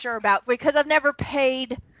wasn't sure about, because I've never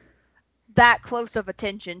paid that close of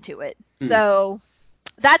attention to it. So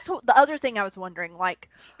that's the other thing I was wondering. Like,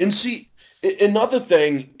 And see, another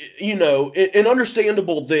thing, and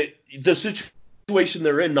understandable that the situation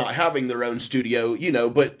they're in, not having their own studio,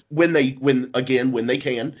 but when they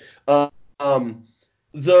can, um,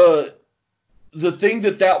 the thing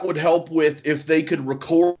that would help with, if they could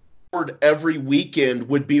record every weekend,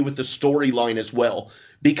 would be with the storyline as well,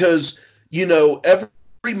 because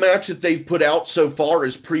every match that they've put out so far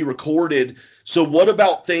is pre-recorded. So what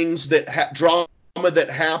about things that drama that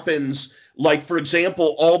happens, like, for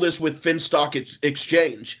example, all this with Finstock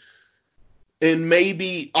Exchange, and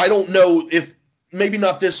maybe, I don't know, if maybe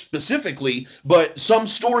not this specifically, but some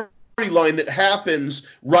storyline that happens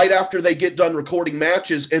right after they get done recording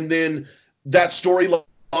matches, and then that storyline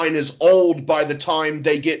is old by the time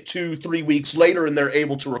they get 2-3 weeks later and they're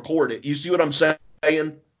able to record it. You see what I'm saying?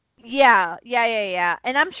 yeah.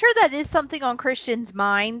 And I'm sure that is something on Christian's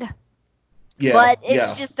mind. Yeah, but it's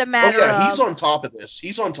yeah. just a Oh matter yeah, he's of, on top of this.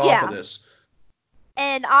 He's on top of yeah. this.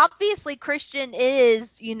 And obviously Christian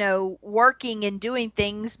is, working and doing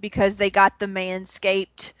things because they got the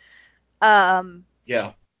Manscaped,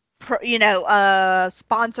 Yeah.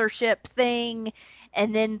 sponsorship thing,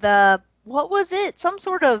 and then what was it? Some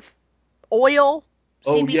sort of oil,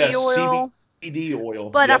 Oh CBD yes, oil. CBD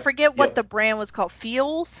oil. But I Yep, forget what yep. the brand was called.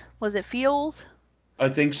 Feels? Was it Feels? I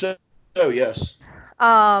think so. Oh yes.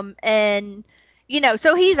 And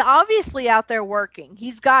so he's obviously out there working.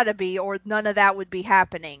 He's got to be, or none of that would be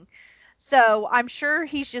happening. So I'm sure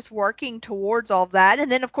he's just working towards all of that.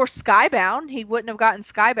 And then of course Skybound, he wouldn't have gotten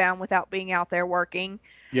Skybound without being out there working.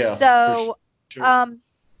 Yeah, for So, sure.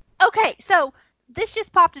 okay, so this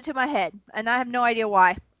just popped into my head, and I have no idea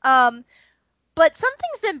why. But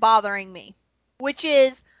something's been bothering me, which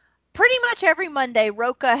is pretty much every Monday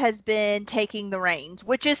Roka has been taking the reins,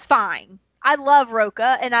 which is fine. I love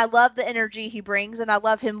Roka, and I love the energy he brings, and I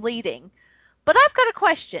love him leading. But I've got a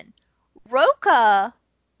question. Roka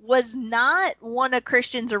was not one of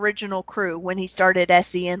Christian's original crew when he started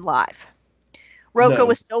SEN Live. Roka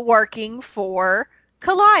was No. still working for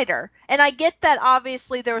Collider. And I get that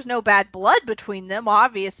obviously there was no bad blood between them,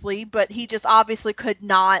 obviously, but he just obviously could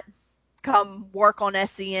not come work on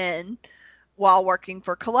SEN while working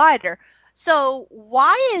for Collider. So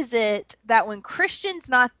why is it that when Christian's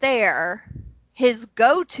not there, his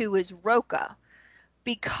go-to is Roka?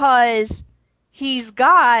 Because he's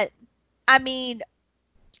got, I mean,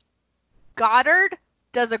 Goddard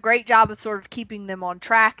does a great job of sort of keeping them on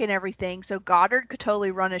track and everything. So Goddard could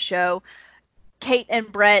totally run a show. Kate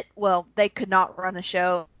and Brett, well, they could not run a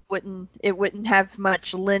show. It wouldn't have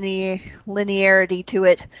much linearity to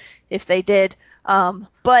it if they did.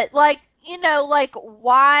 But why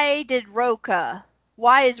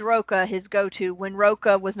is Roka his go-to when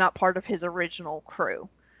Roka was not part of his original crew?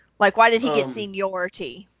 Like, why did he get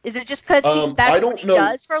seniority? Is it just because I that's what don't he know.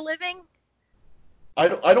 does for a living? I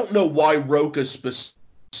don't know why Roka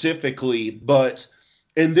specifically, but,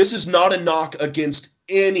 and this is not a knock against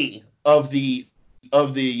any of the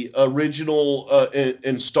original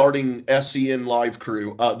and starting SEN Live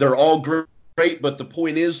crew. They're all great, but the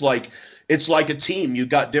point is, like, it's like a team. You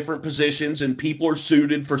got different positions, and people are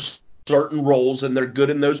suited for certain roles, and they're good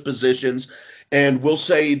in those positions. And we'll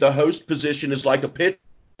say the host position is like a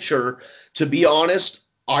pitcher. To be honest,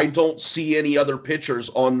 I don't see any other pitchers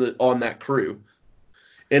on that crew.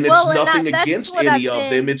 And it's Well, and nothing that's against what any I've of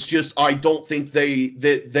them. been. It's just I don't think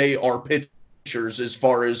they are pitchers, as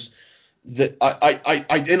far as the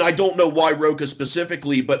and I don't know why Roka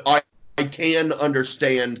specifically, but I can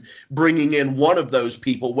understand bringing in one of those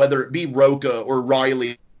people, whether it be Roka or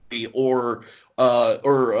Riley or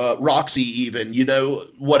Roxy, even, Yeah,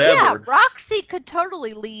 whatever. Roxy could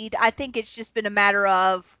totally lead. I think it's just been a matter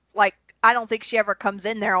of, like, I don't think she ever comes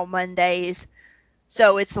in there on Mondays.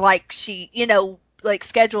 So it's like she, like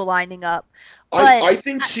schedule lining up. But I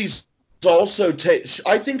think she's also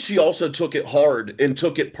I think she also took it hard and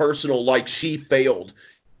took it personal, like she failed,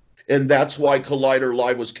 and that's why Collider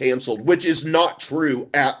Live was canceled, which is not true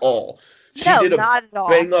at all. She no, did a not at all.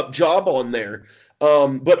 bang up job on there.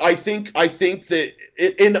 But I think that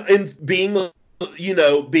in being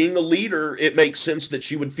being a leader, it makes sense that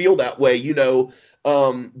she would feel that way,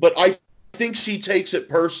 but I think she takes it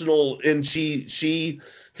personal, and she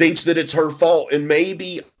thinks that it's her fault, and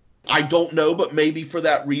maybe, I don't know, but maybe for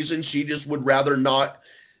that reason she just would rather not,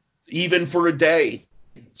 even for a day,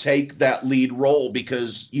 take that lead role,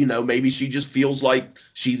 because maybe she just feels like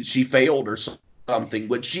she failed or something,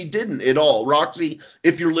 which she didn't at all. Roxy,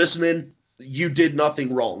 if you're listening, you did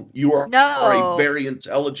nothing wrong. You are a No. very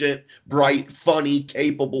intelligent, bright, funny,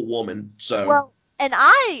 capable woman. So Well, and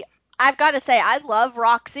I've got to say I love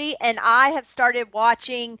Roxy, and I have started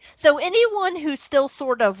watching. So anyone who's still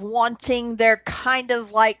sort of wanting their kind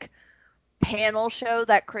of like panel show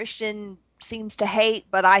that Christian seems to hate,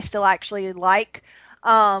 but I still actually like,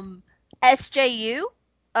 um, SJU,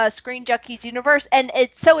 Screen Junkies Universe, and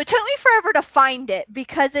it took me forever to find it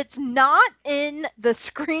because it's not in the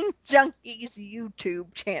Screen Junkies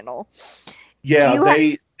YouTube channel. yeah, You ha-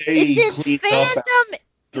 it's they in cleaned up fandom.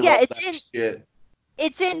 after Yeah, all that shit.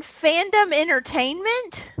 it's in Fandom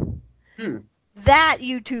Entertainment, Hmm. that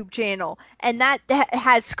YouTube channel, and that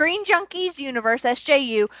has Screen Junkies Universe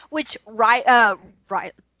SJU, which right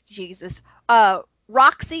Jesus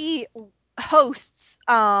Roxy hosts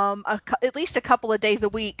at least a couple of days a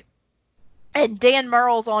week, and Dan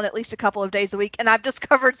Murrell's on at least a couple of days a week, and I've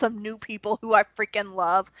discovered some new people who I freaking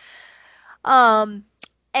love. Um,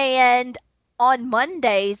 and on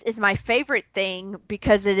Mondays is my favorite thing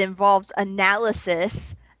because it involves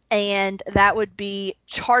analysis, and that would be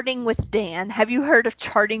Charting with Dan. Have you heard of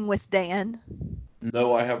Charting with Dan?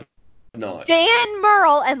 No, I have not. Dan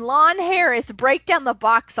Murrell and Lon Harris break down the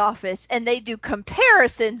box office, and they do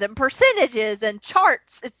comparisons and percentages and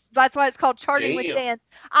charts. That's why it's called Charting with Damn. Dan.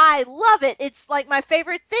 I love it. It's like my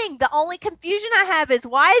favorite thing. The only confusion I have is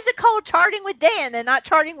why is it called Charting with Dan and not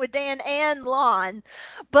Charting with Dan and Lon?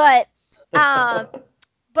 But um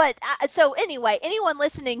so anyway, anyone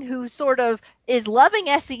listening who sort of is loving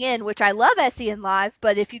SEN, which I love SEN Live,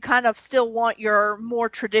 but if you kind of still want your more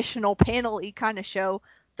traditional panel-y kind of show,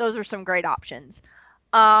 those are some great options.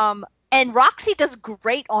 And Roxy does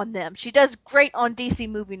great on them. She does great on DC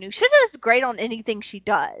Movie News. She does great on anything she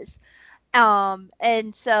does.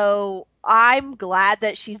 And so I'm glad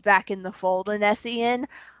that she's back in the fold in SEN,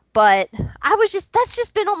 but that's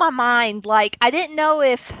just been on my mind. Like, I didn't know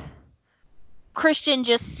if Christian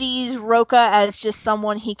just sees Rocha as just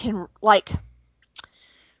someone he can, like,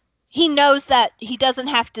 he knows that he doesn't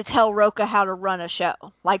have to tell Rocha how to run a show.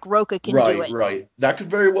 Like, Rocha can do it. Right. That could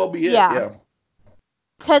very well be it. Yeah. Yeah.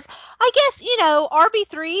 Because I guess,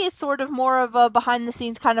 RB3 is sort of more of a behind the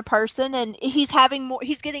scenes kind of person, and he's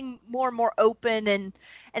getting more and more open and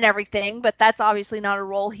everything, but that's obviously not a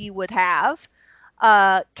role he would have.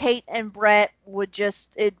 Kate and Brett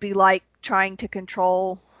it'd be like trying to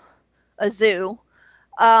control a zoo.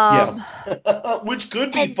 Yeah. Um, Which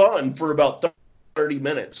could be and fun for about 30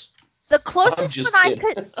 minutes. The I'm closest one just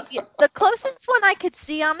kidding. I could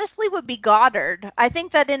see honestly would be Goddard. I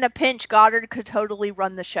think that in a pinch, Goddard could totally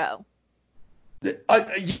run the show.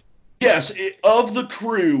 Yes, of the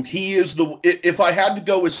crew, he is if I had to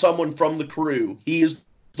go with someone from the crew, he is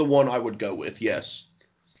the one I would go with, yes.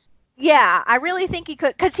 Yeah, I really think he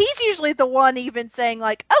could, because he's usually the one even saying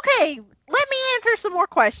like, okay, let me answer some more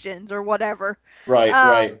questions or whatever.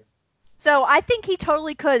 Right. So I think he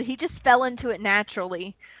totally could. He just fell into it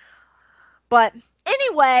naturally. But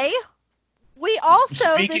anyway, we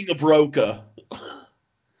also... Speaking of Rocha.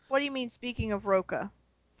 What do you mean, speaking of Rocha?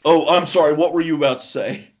 Oh, I'm sorry, what were you about to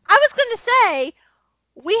say? I was going to say,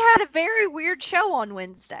 we had a very weird show on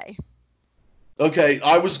Wednesday. Okay,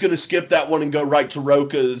 I was going to skip that one and go right to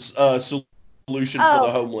Rocha's solution for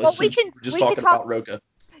the homeless. Well, Since we're just talking about Rocha.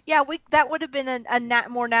 Yeah, that would have been a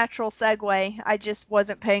more natural segue. I just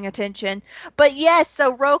wasn't paying attention. But yes,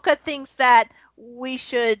 so Rocha thinks that we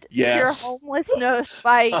should cure homelessness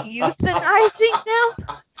by euthanizing them,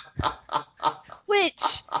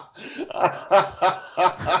 which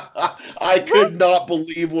I could not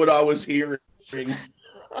believe what I was hearing. Is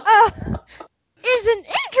an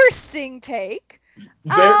interesting take.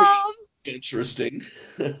 Very interesting.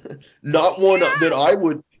 Not one that I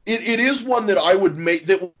would. It is one that I would make,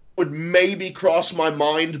 that would maybe cross my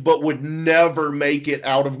mind, but would never make it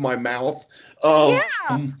out of my mouth.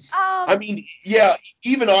 I mean, yeah,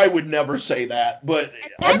 even I would never say that, but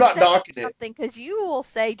I'm not knocking it. Because you will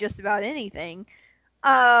say just about anything.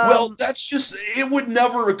 Well, that's just, it would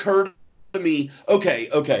never occur to me. Okay,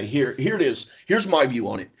 here it is. Here's my view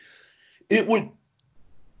on it. It would.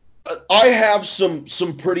 I have some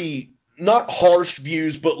pretty, not harsh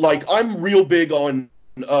views, but like, I'm real big on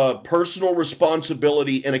personal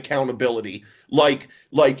responsibility and accountability. Like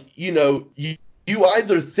you you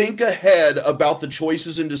either think ahead about the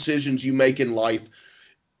choices and decisions you make in life,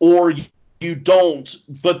 or you don't,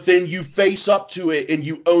 but then you face up to it and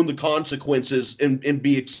you own the consequences and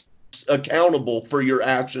be accountable for your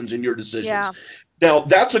actions and your decisions. Yeah. Now,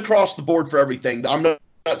 that's across the board for everything. I'm not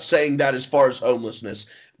saying that as far as homelessness.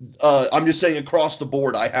 I'm just saying across the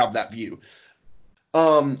board, I have that view.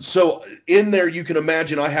 So in there, you can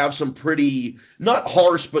imagine I have some pretty, not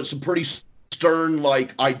harsh, but some pretty stern,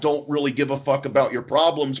 like, I don't really give a fuck about your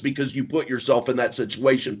problems because you put yourself in that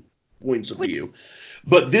situation points of Which, view.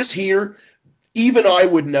 But this here, even I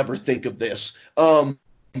would never think of this. It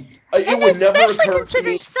and would never especially occur to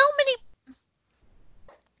considering me.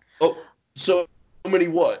 Oh, so many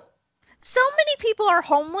what? so many people are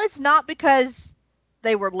homeless not because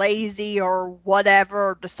they were lazy or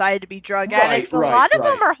whatever, or decided to be drug Right, addicts. A right, lot of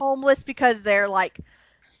them right. are homeless because they're like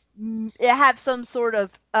have some sort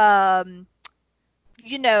of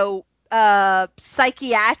you know,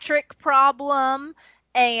 psychiatric problem,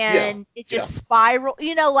 Yeah, and it yeah, just spiral.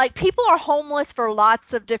 You know, like people are homeless for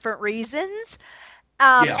lots of different reasons.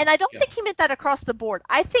 yeah, And I don't yeah. think he meant that across the board.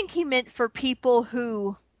 I think he meant for people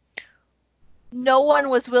who no one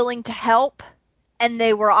was willing to help and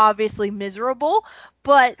they were obviously miserable.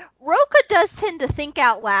 But Roka does tend to think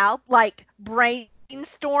out loud, like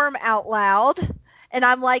brainstorm out loud. And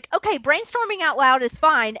I'm like, okay, brainstorming out loud is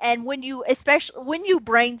fine. And especially when you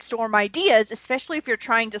brainstorm ideas, especially if you're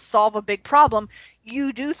trying to solve a big problem,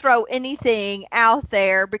 you do throw anything out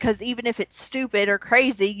there because even if it's stupid or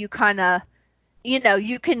crazy, you kind of,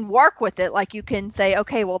 you can work with it. Like you can say,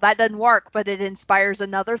 okay, well, that doesn't work, but it inspires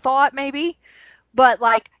another thought maybe. But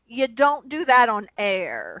like, you don't do that on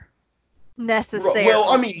air Well, I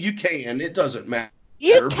necessarily. mean, you can. It doesn't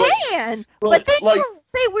You matter, can, but but then like, you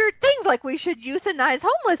say weird things like we should euthanize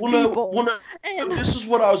homeless well, no, well, people. no. And This is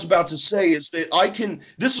what I was about to say. Is that I can?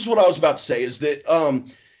 This is what I was about to say. Is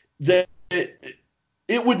that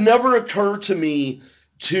it would never occur to me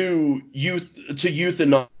to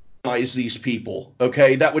euthanize these people.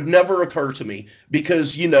 Okay, that would never occur to me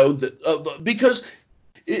because because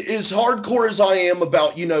as hardcore as I am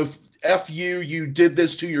about f you, you did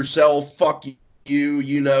this to yourself, fuck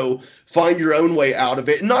you, find your own way out of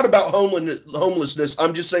it. Not about homelessness.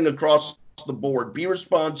 I'm just saying across the board, be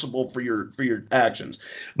responsible for your actions.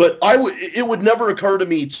 But it would never occur to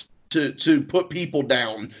me to put people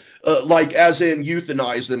down, like as in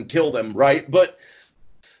euthanize them, kill them, right? But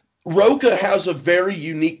Roka has a very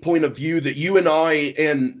unique point of view that you and I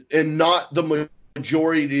and not the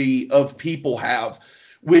majority of people have,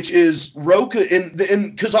 which is Roka. And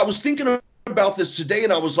because I was thinking about this today,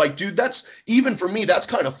 and I was like, dude, that's even for me, that's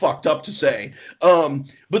kind of fucked up to say.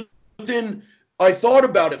 But then I thought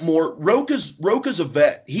about it more. Roka's a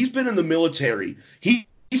vet. He's been in the military. He's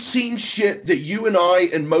seen shit that you and I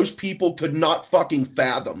and most people could not fucking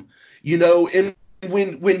fathom. And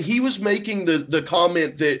when he was making the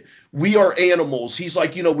comment that we are animals, he's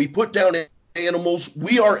like, we put down animals,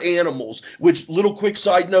 we are animals. Which, little quick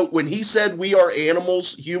side note, when he said we are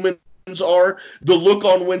animals, humans are, the look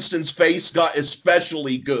on Winston's face got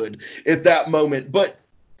especially good at that moment. But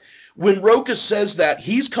when Roka says that,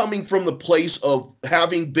 he's coming from the place of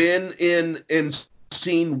having been in and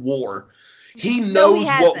seen war. He no, he knows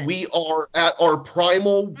what hasn't. we are at our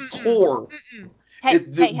primal Mm-mm, core, mm-mm. Hey,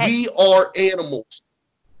 that hey, hey. we are animals.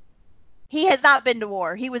 He has not been to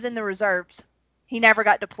war. He was in the reserves. He never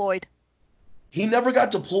got deployed. He never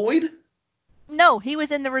got deployed? No, he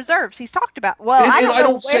was in the reserves. He's talked about. Well, And I and don't I know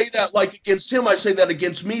don't where. say that like against him. I say that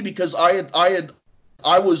against me because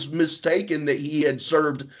I was mistaken that he had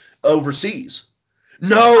served overseas.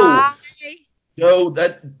 No, I, no,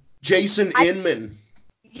 that Jason I, Inman.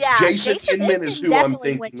 yeah, Jason Jason Inman is Inman who I'm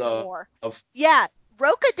definitely went thinking to war. of. Yeah,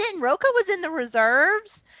 Roka didn't. Roka was in the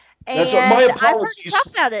reserves, That's what, my and I've heard him talk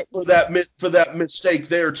apologies about it. for that mistake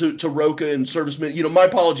there to Roka and servicemen. My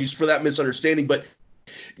apologies for that misunderstanding, but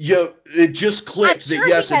it just I'm clicked that sure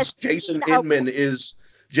yes, he has it's seen a.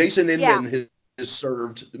 Jason Yeah, Inman has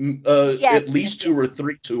served yes, at yes, least yes. 2 or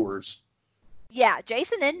 3 tours. Yeah,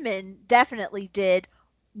 Jason Inman definitely did.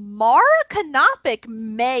 Mara Knopick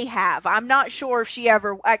may have. I'm not sure if she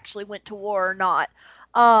ever actually went to war or not.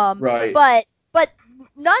 Um, Right. but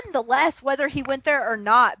nonetheless, whether he went there or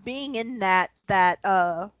not, being in that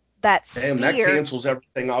Damn, that sphere. cancels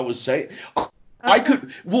everything I was saying. I Uh-huh.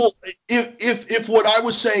 could well if what I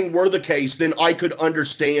was saying were the case, then I could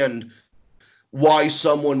understand why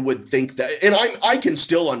someone would think that, and I can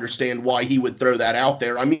still understand why he would throw that out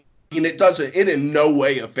there. I mean, it in no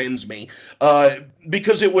way offends me,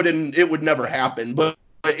 because it would never happen, but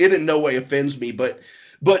it in no way offends me. But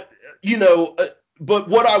you know, but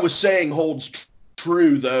what I was saying holds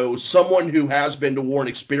true, though, someone who has been to war and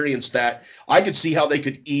experienced that, I could see how they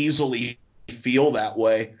could easily feel that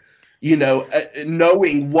way.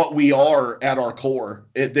 Knowing what we are at our core,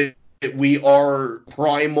 that we are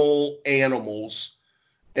primal animals,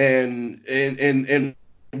 and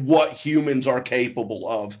what humans are capable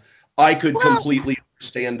of. I could Well, completely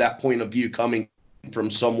understand that point of view coming from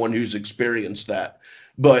someone who's experienced that.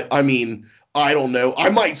 But I mean, I don't know.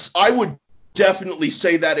 I would definitely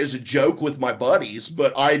say that as a joke with my buddies,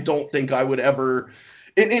 but I don't think I would ever.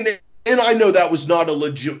 And I know that was not a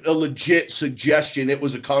legit suggestion. It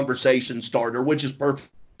was a conversation starter, which is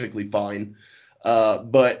perfectly fine.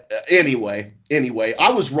 But anyway,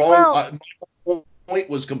 I was wrong. well, My point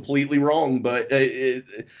was completely wrong, but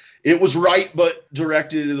it was right, but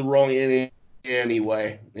directed in the wrong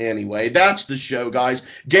anyway. That's the show,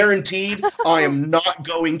 guys. Guaranteed, I am not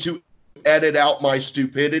going to edit out my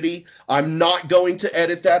stupidity. I'm not going to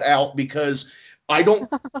edit that out because I don't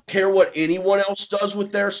care what anyone else does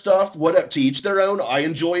with their stuff. What to each their own. I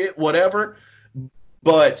enjoy it, whatever.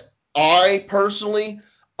 But I personally,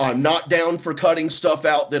 I'm not down for cutting stuff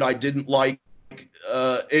out that I didn't like.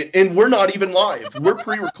 And we're not even live. We're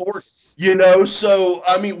pre-recorded, So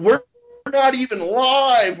I mean, we're not even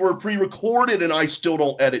live. We're pre-recorded, and I still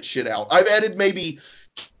don't edit shit out. I've edited maybe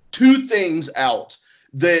two things out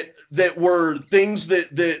that were things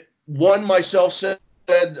that one myself said,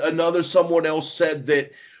 another someone else said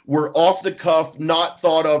that were off the cuff, not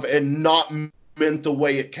thought of, and not meant the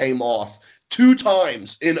way it came off. Two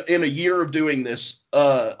times in a year of doing this,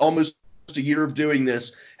 almost a year of doing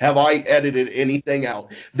this, have I edited anything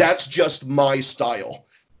out. That's just my style.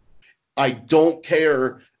 I don't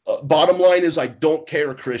care. Bottom line is I don't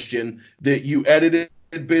care, Christian, that you edited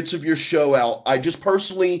bits of your show out. I just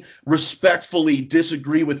personally, respectfully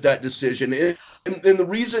disagree with that decision. And the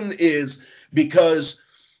reason is because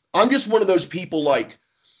I'm just one of those people, like,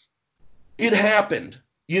 it happened.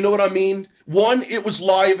 You know what I mean? One, it was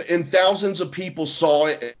live and thousands of people saw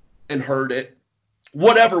it and heard it.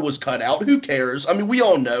 Whatever was cut out, who cares? I mean, we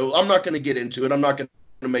all know. I'm not going to get into it. I'm not going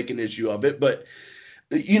to make an issue of it. But,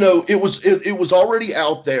 it was already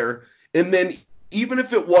out there. And then even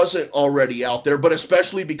if it wasn't already out there, but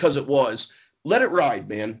especially because it was, let it ride,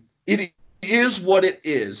 man. It is what it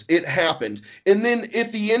is. It happened. And then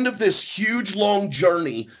at the end of this huge, long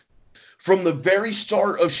journey, from the very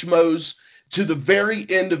start of Schmoes to the very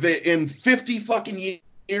end of it, in 50 fucking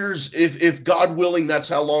years, if God willing, that's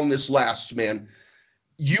how long this lasts, man,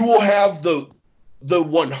 you will have the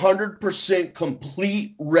 100%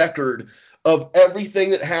 complete record of everything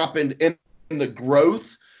that happened and the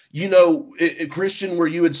growth. Christian, where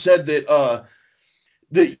you had said that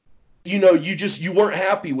you weren't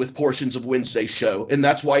happy with portions of Wednesday's show, and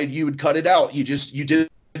that's why you would cut it out. You didn't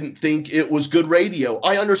think it was good radio.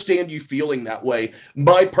 I understand you feeling that way.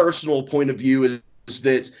 My personal point of view is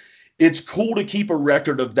that it's cool to keep a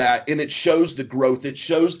record of that, and it shows the growth. It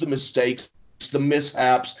shows the mistakes, the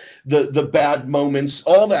mishaps, the bad moments,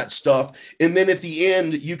 all that stuff. And then at the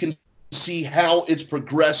end, you can see how it's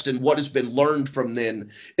progressed and what has been learned from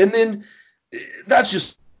then. And then that's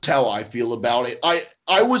just how I feel about it.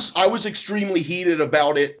 I was extremely heated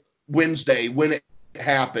about it Wednesday when it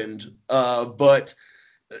happened. But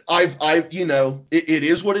it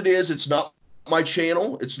is what it is. It's not my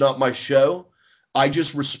channel. It's not my show. I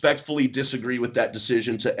just respectfully disagree with that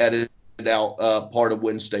decision to edit out part of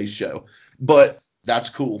Wednesday's show. But that's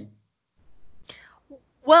cool.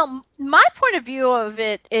 Well, my point of view of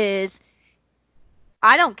it is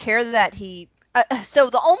I don't care that he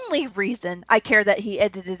so the only reason I care that he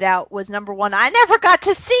edited out was, number one, I never got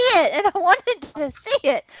to see it and I wanted to see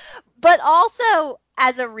it. But also,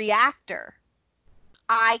 as a reactor,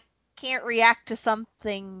 I can't react to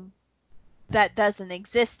something that doesn't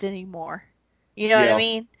exist anymore. You know what I Yeah.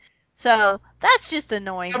 mean? So that's just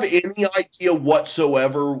annoying. Do you have any idea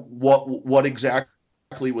whatsoever what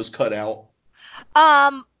exactly was cut out?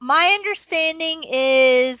 My understanding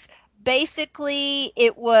is basically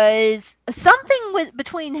it was something with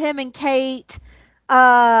between him and Kate.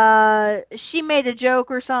 She made a joke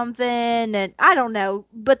or something, and I don't know,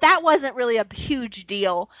 but that wasn't really a huge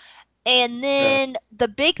deal. And Okay. then the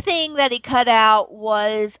big thing that he cut out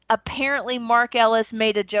was apparently Mark Ellis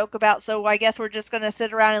made a joke about, so I guess we're just going to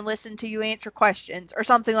sit around and listen to you answer questions or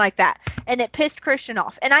something like that. And it pissed Christian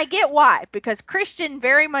off. And I get why, because Christian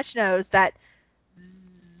very much knows that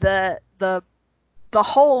the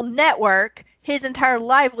whole network, his entire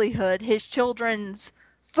livelihood, his children's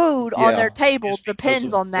food on their Yeah, table just because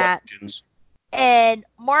depends of on that. questions. And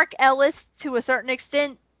Mark Ellis, to a certain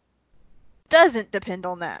extent, doesn't depend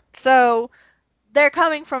on that. So they're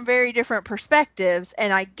coming from very different perspectives,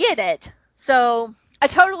 and I get it. So I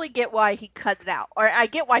totally get why he cut it out. Or I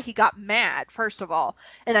get why he got mad, first of all.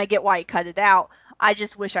 And I get why he cut it out. I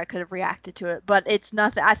just wish I could have reacted to it. But it's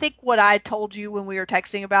nothing. I think what I told you when we were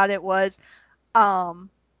texting about it was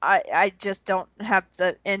I just don't have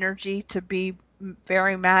the energy to be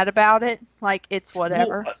very mad about it. Like, it's Well,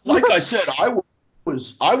 whatever. like I said,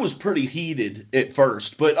 I was pretty heated at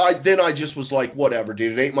first, but I just was like, whatever,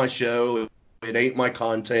 dude. It ain't my show. It ain't my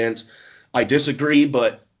content. I disagree,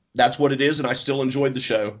 but that's what it is, and I still enjoyed the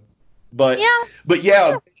show. But Yeah. but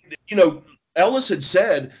yeah, Ellis had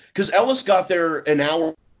said, because Ellis got there an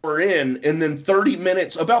hour in, and then 30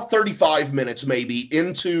 minutes, about 35 minutes maybe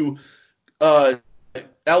into uh,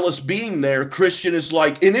 Ellis being there, Christian is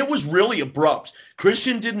like, and it was really abrupt.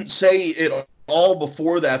 Christian didn't say at all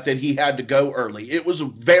before that he had to go early. It was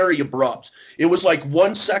very abrupt. It was like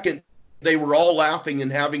 1 second they were all laughing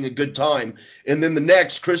and having a good time, and then the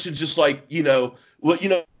next Christian's just like,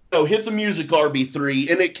 hit the music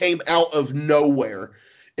RB3, and it came out of nowhere,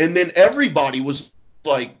 and then everybody was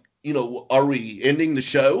like, are we ending the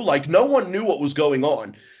show? Like, no one knew what was going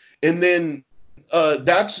on, and then and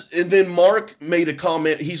then Mark made a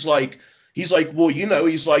comment. He's like, well,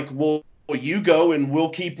 you go and we'll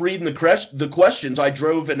keep reading the questions. I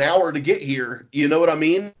drove an hour to get here. You know what I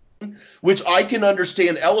mean? Which I can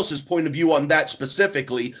understand Ellis's point of view on that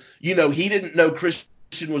specifically. He didn't know Christian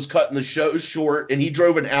was cutting the show short, and he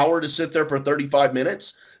drove an hour to sit there for 35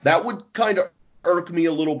 minutes. That would kind of irk me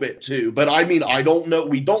a little bit too. But I mean, I don't know.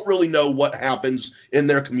 We don't really know what happens in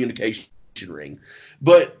their communication ring.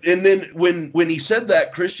 And then when he said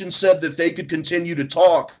that, Christian said that they could continue to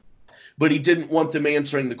talk, but he didn't want them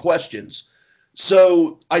answering the questions.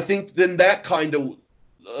 So I think then that kind of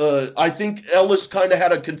I think Ellis kind of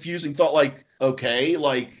had a confusing thought, like, okay,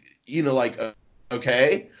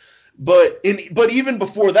 okay. But even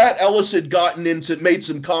before that, Ellis had made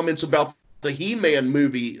some comments about the He-Man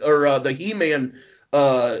movie, or the He-Man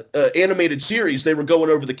animated series. They were going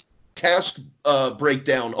over the cast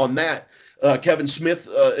breakdown on that. Kevin Smith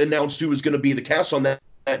announced who was going to be the cast on that.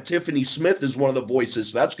 Tiffany Smith is one of the voices,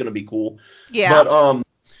 so that's going to be cool. Yeah.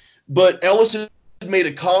 But Ellis made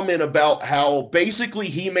a comment about how basically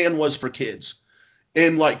He-Man was for kids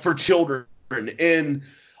and like for children, and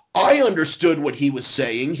I understood what he was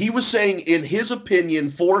saying. He was saying, in his opinion,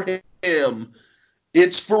 for him,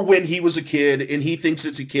 it's for when he was a kid, and he thinks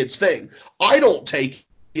it's a kid's thing. I don't take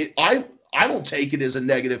it. I don't take it as a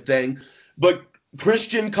negative thing, but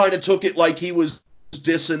Christian kind of took it like he was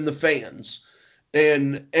dissing the fans,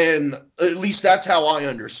 and at least that's how I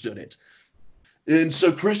understood it. And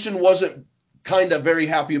so Christian wasn't kind of very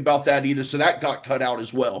happy about that either, so that got cut out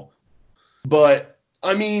as well. But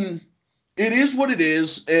I mean, it is what it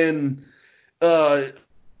is, and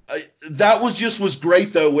that was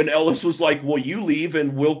great though when Ellis was like, "Well, you leave,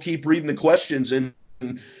 and we'll keep reading the questions." And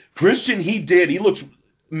Christian, he looked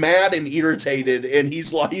mad and irritated, and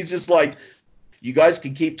he's just like, "You guys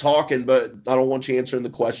can keep talking, but I don't want you answering the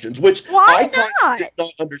questions," which Why I kind not? of did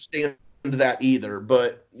not understand that either.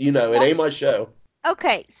 But it ain't my show.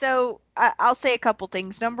 Okay, so I'll say a couple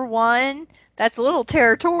things. Number one, that's a little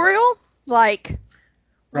territorial, like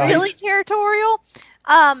really Right. territorial.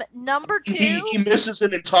 Number He two, misses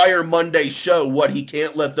an entire Monday show. What, he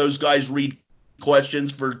can't let those guys read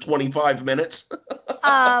questions for 25 minutes?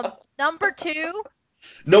 number two,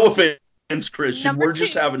 No offense, Christian. number We're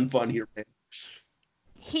just two, having fun here, man.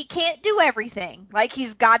 he can't do everything. Like,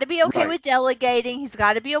 he's got to be okay Right. with delegating. He's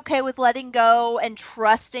got to be okay with letting go and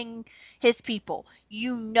trusting his people.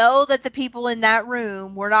 You know that the people in that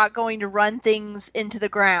room were not going to run things into the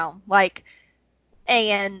ground. Like,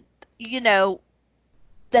 and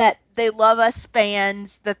that they love us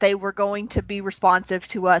fans, that they were going to be responsive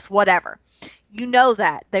to us, whatever. You know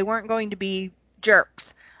that. They weren't going to be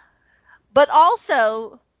jerks. But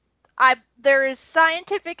also, there is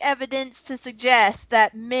scientific evidence to suggest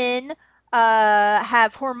that men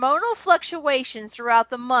have hormonal fluctuations throughout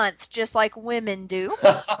the month, just like women do.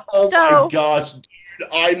 Oh my So, gosh, dude.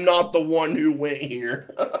 I'm not the one who went here.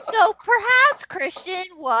 so perhaps Christian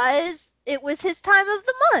it was his time of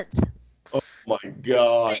the month. Oh my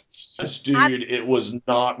gosh, I'm, dude. It was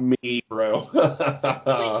not me, bro.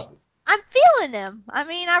 which I'm feeling him. I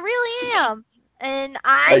mean, I really am. And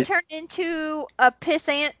I I, turn into a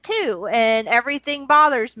pissant too, and everything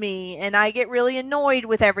bothers me, and I get really annoyed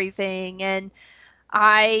with everything, and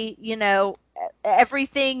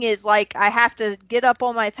everything is like I have to get up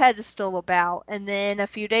on my pedestal about, and then a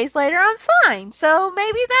few days later I'm fine. So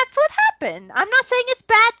maybe that's what happened. I'm not saying it's a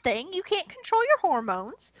bad thing. You can't control your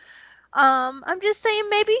hormones. I'm just saying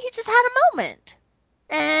maybe he just had a moment,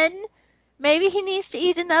 and maybe he needs to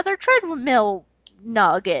eat another treadmill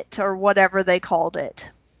nugget or whatever they called it.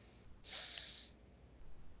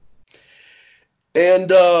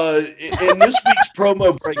 And in this week's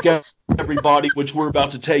promo break, everybody, which we're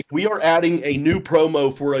about to take, we are adding a new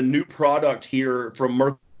promo for a new product here from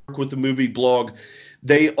Merc with the Movie blog.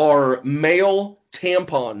 They are male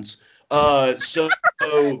tampons. So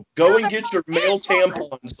go and get your male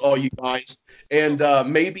tampons, all you guys, and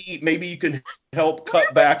maybe you can help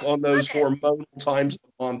cut back on those hormonal times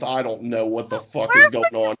a month. I don't know what the fuck is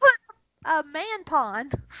going on. A man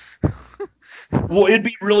pond. Well, it'd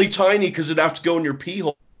be really tiny because it'd have to go in your pee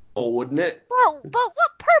hole, wouldn't it? Well, but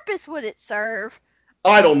what purpose would it serve?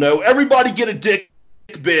 I don't know. Everybody get a dick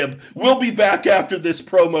bib. We'll be back after this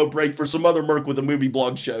promo break for some other Merc with a Movie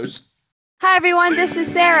blog shows. Hi everyone, this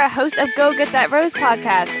is Sarah, host of Go Get That Rose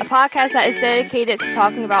podcast, a podcast that is dedicated to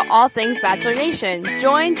talking about all things Bachelor Nation.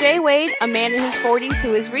 Join Jay Wade, a man in his 40s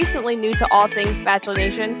who is recently new to all things Bachelor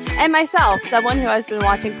Nation, and myself, someone who has been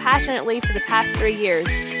watching passionately for the past 3 years,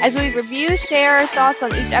 as we review, share our thoughts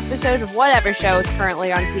on each episode of whatever show is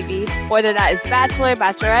currently on TV, whether that is Bachelor,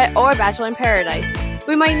 Bachelorette, or Bachelor in Paradise.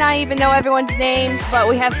 We might not even know everyone's names, but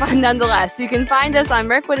we have fun nonetheless. You can find us on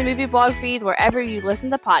Merc with a Movie blog feed wherever you listen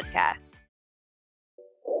to podcasts.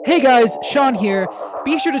 Hey guys, Sean here.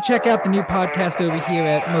 Be sure to check out the new podcast over here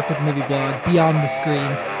at Merc with the Movie blog, Beyond the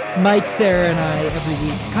Screen. Mike, Sarah, and I every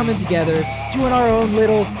week coming together, doing our own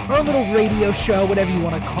little radio show, whatever you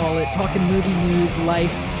want to call it, talking movie news,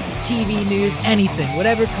 life, TV news, anything.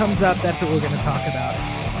 Whatever comes up, that's what we're going to talk about.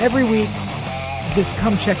 Every week, just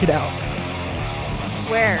come check it out.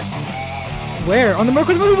 Where? Where? On the Merc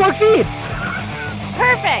with the Movie blog feed.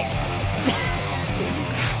 Perfect!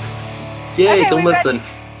 Yay, Okay, come listen.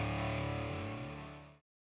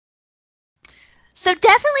 So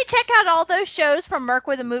definitely check out all those shows from Merc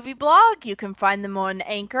with a Movie blog. You can find them on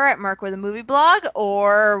Anchor at Merc with a Movie blog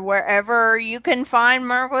or wherever you can find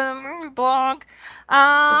Merc with a Movie blog.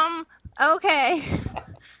 Okay.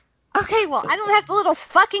 Okay, well, I don't have the little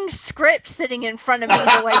fucking script sitting in front of me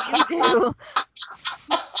the way you do.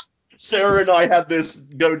 Sarah and I had this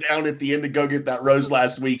go down at the end to Go Get That Rose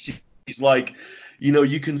last week. She's like,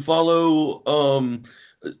 you can follow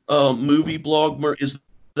movie blog. Is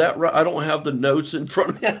that right? I don't have the notes in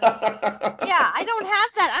front of me. Yeah, I don't have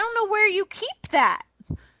that. I don't know where you keep that.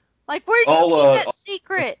 Like, where do you keep that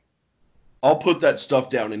secret? I'll put that stuff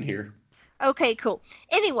down in here. Okay, cool.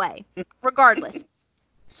 Anyway, regardless.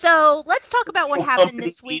 So let's talk about what happened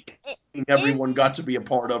this week. Everyone got to be a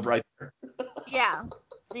part of right there. Yeah.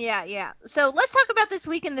 So let's talk about this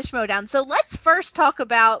week in the Schmodown. So let's first talk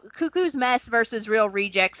about Cuckoo's Mess versus Real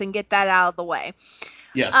Rejects and get that out of the way.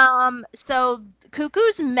 Yes. So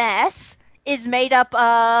Cuckoo's Mess is made up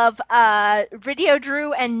of Video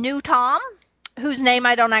Drew and New Tom, whose name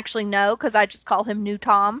I don't actually know because I just call him New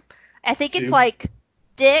Tom. I think it's like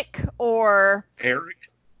Dick or Eric.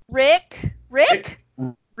 Rick.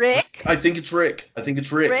 I think it's Rick.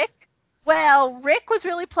 Rick. Well, Rick was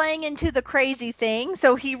really playing into the crazy thing,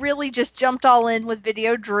 so he really just jumped all in with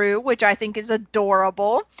Video Drew, which I think is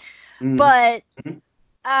adorable. But it's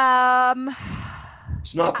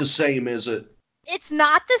not the same, is it? It's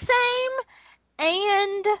not the same,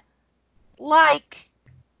 and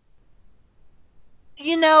anytime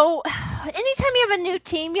you have a new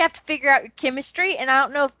team, you have to figure out your chemistry, and I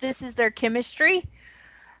don't know if this is their chemistry.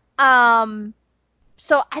 So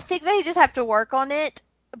I think they just have to work on it.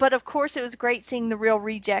 But of course, it was great seeing the Real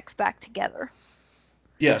Rejects back together.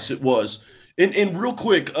 Yes, it was. And real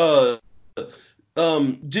quick, did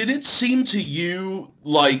it seem to you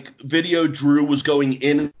like Video Drew was going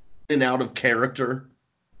in and out of character?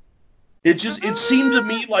 It seemed to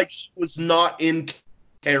me like she was not in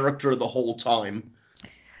character the whole time.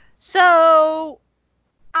 So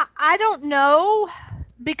I don't know,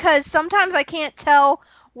 because sometimes I can't tell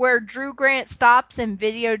where Drew Grant stops and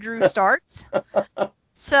Video Drew starts.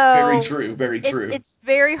 So Very true. It's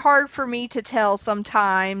very hard for me to tell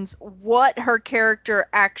sometimes what her character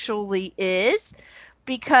actually is,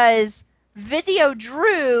 because Video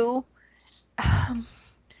Drew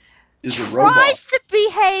is a robot. Tries to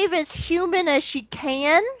behave as human as she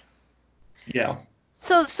can. Yeah.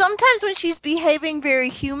 So sometimes when she's behaving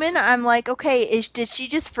very human, I'm like, okay, did she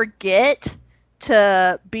just forget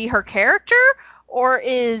to be her character, or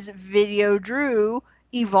is Video Drew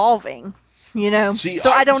evolving? See,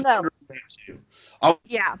 so I don't know. I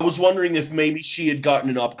was wondering if maybe she had gotten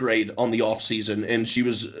an upgrade on the off season and she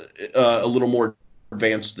was a little more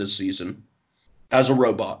advanced this season as a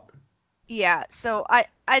robot. Yeah, so I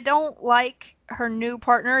don't like her new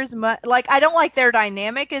partner as much. Like, I don't like their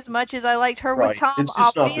dynamic as much as I liked her with Tom, it's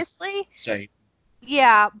just obviously. Not the same.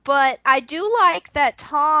 Yeah, but I do like that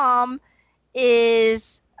Tom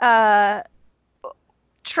is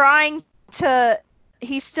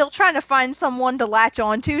he's still trying to find someone to latch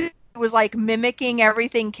onto. He was like mimicking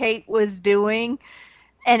everything Kate was doing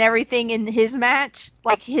and everything in his match.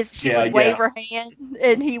 Like she would wave her hand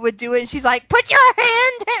and he would do it and she's like, put your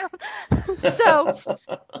hand down. So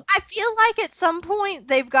I feel like at some point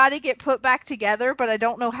they've got to get put back together, but I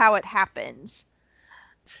don't know how it happens.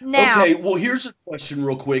 Now, okay, well, here's a question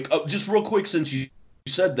real quick. Just real quick, since you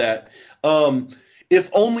said that. If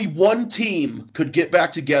only one team could get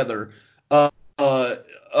back together,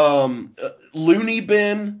 Looney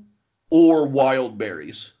Bin or Wild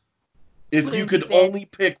Berries? If Looney you could Bin. only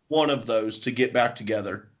pick one of those to get back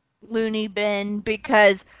together. Looney Bin,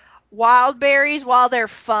 because Wild Berries, while they're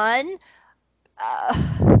fun,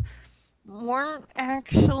 weren't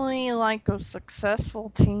actually like a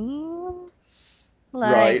successful team.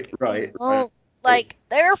 Like, Right. Like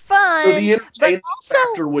they're fun. So the entertainment but also,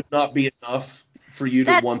 factor would not be enough for you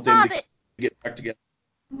to want them to get back together.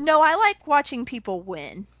 No, I like watching people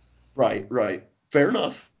win. Right. Fair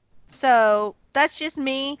enough. So that's just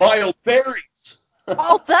me. Wild Berries.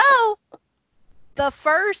 Although the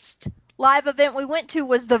first live event we went to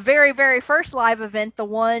was the very, very first live event, the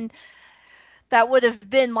one that would have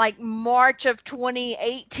been like March of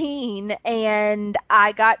 2018, and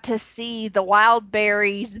I got to see the Wild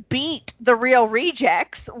Berries beat the Real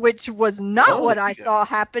Rejects, which was not what I saw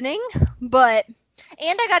happening, and I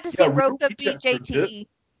got to see Roca beat JTE.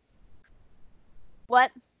 What?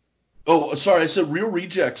 Oh, sorry, I said Real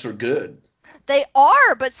Rejects are good. They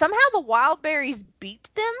are, but somehow the Wild Berries beat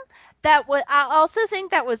them. I also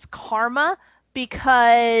think that was karma,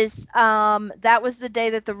 because that was the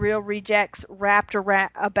day that the Real Rejects rapped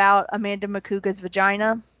about Amanda Makuga's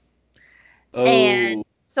vagina. Oh. And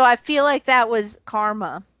so I feel like that was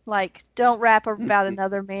karma. Like, don't rap about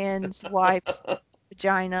another man's wife's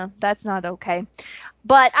vagina. That's not okay.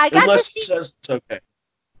 But I got Unless to see... he says it's okay.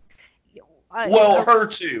 Well, her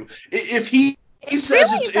too. If he says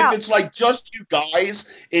really if it's like just you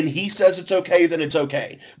guys and he says it's okay, then it's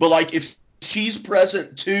okay. But like if she's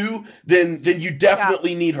present too, then you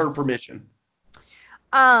definitely need her permission.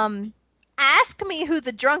 Ask me who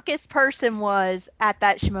the drunkest person was at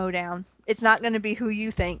that Schmodown. It's not going to be who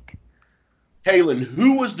you think. Kaylin,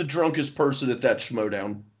 who was the drunkest person at that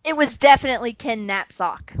Schmodown? It was definitely Ken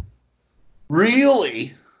Knapsack.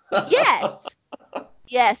 Really? Yes.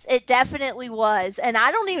 Yes, it definitely was. And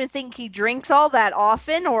I don't even think he drinks all that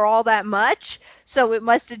often or all that much, so it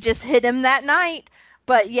must have just hit him that night.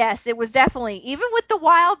 But yes, it was definitely, even with the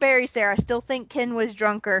Wild Berries there, I still think Ken was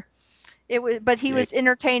drunker. But he was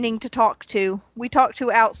entertaining to talk to. We talked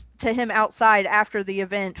to him outside after the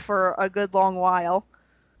event for a good long while.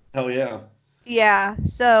 Hell yeah. Yeah,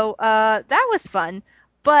 so that was fun.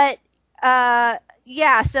 But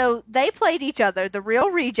yeah, so they played each other, the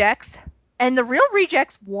Real Rejects. And the Real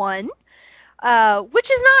Rejects won,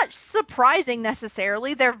 which is not surprising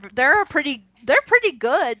necessarily. They're pretty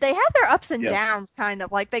good. They have their ups and downs, kind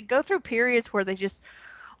of. Like, they go through periods where they just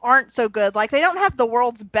aren't so good. Like, they don't have the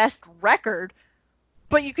world's best record,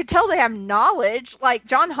 but you could tell they have knowledge. Like,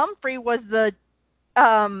 John Humphrey was the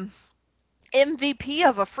MVP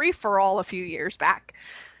of a free-for-all a few years back.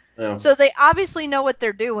 Yeah. So they obviously know what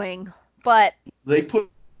they're doing, but... They put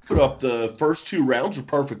up the first 2 rounds were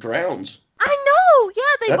perfect rounds. I know,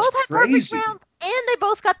 yeah, they That's both had crazy. perfect rounds, and they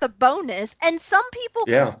both got the bonus. And some people,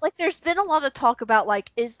 like, there's been a lot of talk about, like,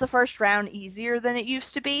 is the first round easier than it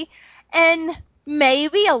used to be? And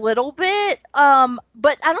maybe a little bit, but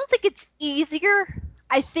I don't think it's easier.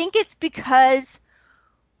 I think it's because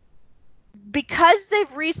they've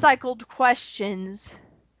recycled questions.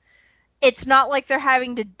 It's not like they're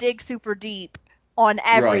having to dig super deep on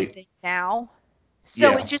everything now.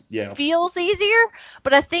 So it just feels easier,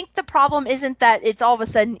 but I think the problem isn't that it's all of a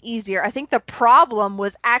sudden easier. I think the problem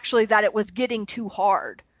was actually that it was getting too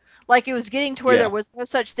hard. Like, it was getting to where there was no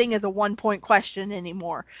such thing as a 1-point question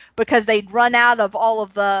anymore, because they'd run out of all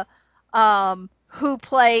of the who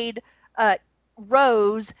played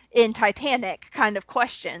Rose in Titanic kind of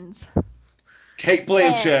questions. Cate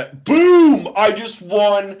Blanchett, boom! I just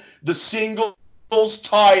won the singles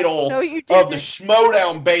title of the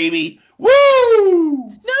Schmodown, baby. Woo!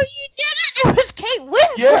 No, you didn't. It was Kate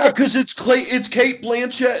Winslet. Yeah, because it's Cate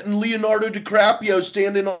Blanchett and Leonardo DiCaprio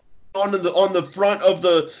standing on the front of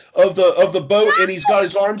the boat, and he's got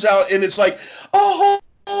his arms out, and it's like a whole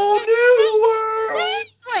new world.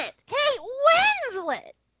 Winslet, Kate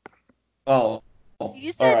Winslet. Oh, all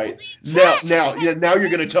right. Now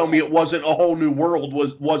you're gonna tell me it wasn't a whole new world.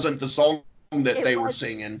 Wasn't the song that they were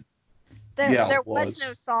singing? Yeah, There it was no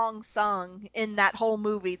was. song sung in that whole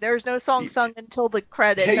movie. There's no song sung until the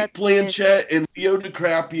credits Kate at the end. Blanchett and Leo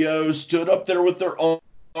DiCaprio stood up there with their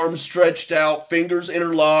arms stretched out, fingers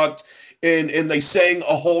interlocked, and they sang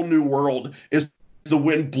 "A Whole New World" as the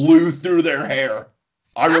wind blew through their hair.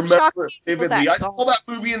 I I'm shocked remember it you know vividly. that I song. saw that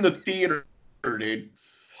movie in the theater, dude.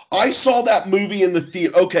 I saw that movie in the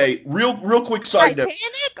theater. Okay, real quick side note.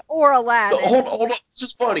 Titanic or Aladdin? Hold on. This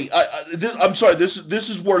is funny. I'm sorry. This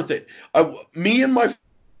is worth it. Me and my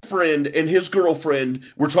friend and his girlfriend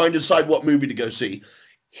were trying to decide what movie to go see.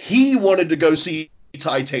 He wanted to go see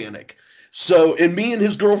Titanic. So, and me and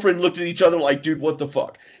his girlfriend looked at each other like, dude, what the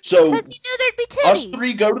fuck? So, Because you knew there'd be us titties.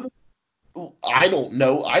 three go to the. I don't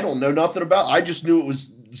know. I don't know nothing about. I just knew it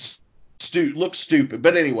was looked stupid.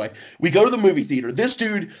 But anyway, we go to the movie theater. This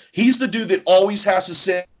dude, he's the dude that always has to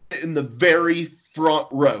sit in the very front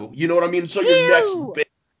row. You know what I mean? So your next Ew! bit.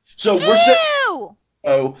 So we're sitting. Ew!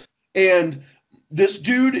 Oh, and this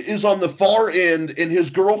dude is on the far end, and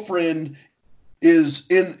his girlfriend is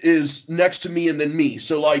next to me and then me.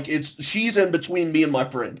 So like she's in between me and my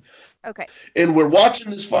friend. Okay. And we're watching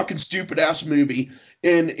this fucking stupid ass movie,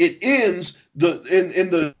 and it ends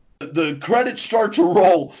the credits start to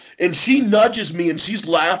roll, and she nudges me, and she's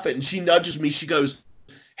laughing, and she nudges me. She goes,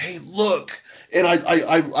 "Hey, look!" And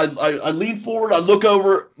I lean forward, I look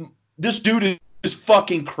over. This dude is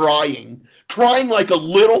fucking crying like a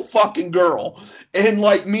little fucking girl, and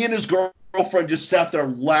like me and his girlfriend just sat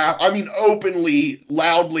there openly,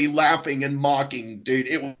 loudly laughing and mocking, dude.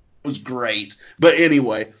 It was great. But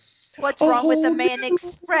anyway. What's A wrong with a whole man new-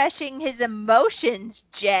 expressing his emotions,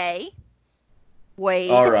 Jay? Wade.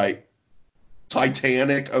 All right.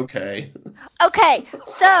 Titanic, okay. Okay,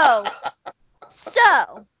 so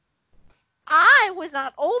I was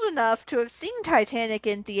not old enough to have seen Titanic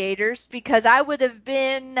in theaters because I would have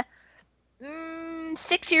been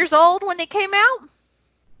 6 years old when it came out.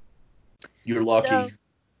 You're lucky.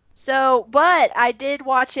 But I did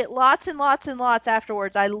watch it lots and lots and lots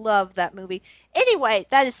afterwards. I love that movie. Anyway,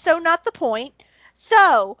 that is so not the point.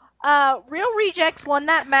 So, Real Rejects won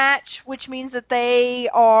that match, which means that they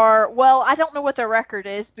are, well, I don't know what their record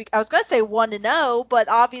is. I was going to say 1-0, but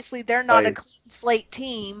obviously they're not a Right. clean slate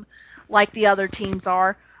team like the other teams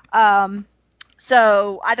are.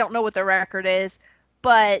 So I don't know what their record is,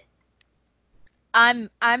 but I'm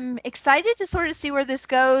excited to sort of see where this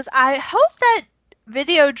goes. I hope that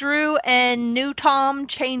Video Drew and New Tom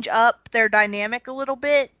change up their dynamic a little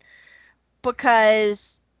bit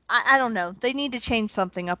because I don't know. They need to change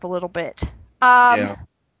something up a little bit. Yeah.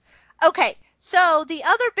 Okay, so the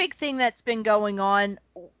other big thing that's been going on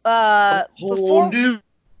Whole before new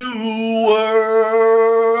Oh,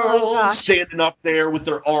 world. gosh. Standing up there with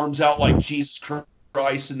their arms out like Jesus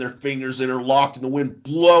Christ and their fingers interlocked and the wind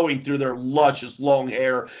blowing through their luscious long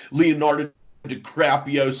hair. Leonardo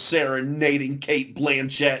DiCaprio serenading Kate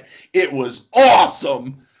Blanchett. It was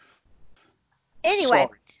awesome. Anyway,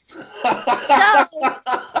 Sorry.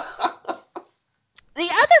 the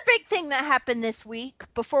other big thing that happened this week,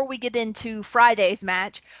 before we get into Friday's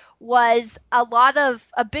match, was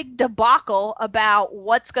a big debacle about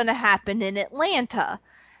what's going to happen in Atlanta.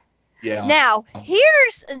 Yeah. Now,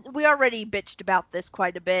 we already bitched about this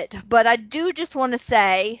quite a bit, but I do just want to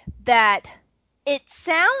say that it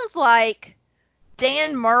sounds like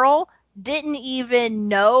Dan Murrell didn't even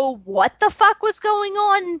know what the fuck was going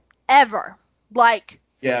on ever. Like,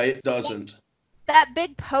 Yeah, it doesn't. that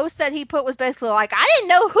big post that he put was basically like, I didn't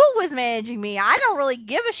know who was managing me. I don't really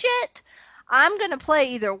give a shit. I'm going to play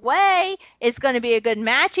either way. It's going to be a good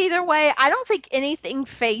match either way. I don't think anything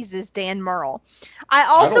phases Dan Murrell. I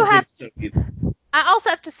also have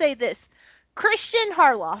to say this. Christian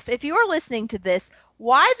Harloff, if you are listening to this,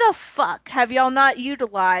 why the fuck have y'all not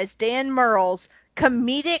utilized Dan Murrell's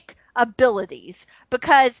comedic abilities?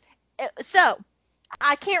 Because,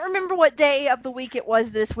 I can't remember what day of the week it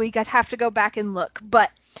was this week. I'd have to go back and look. But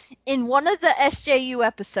in one of the SJU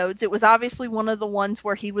episodes, it was obviously one of the ones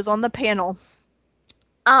where he was on the panel.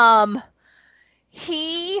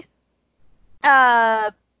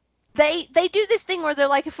 They do this thing where they're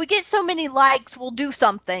like, if we get so many likes, we'll do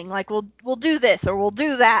something. Like we'll do this or we'll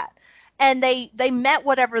do that. And they met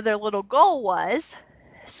whatever their little goal was.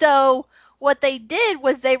 So what they did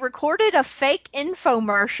was they recorded a fake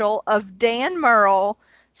infomercial of Dan Murrell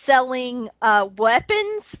selling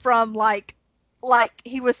weapons from like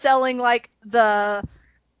he was selling like the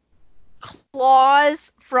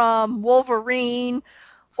claws from Wolverine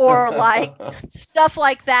or like stuff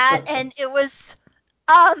like that, and it was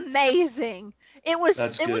amazing. It was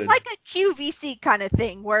good. like a QVC kind of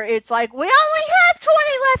thing where it's like, we only have 20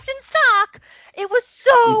 left in stock. It was so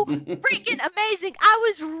so freaking amazing. I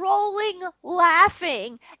was rolling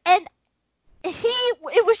laughing, and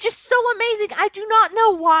it was just so amazing. I do not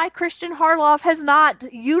know why Christian Harloff has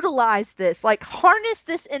not utilized this, like harnessed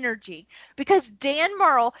this energy, because Dan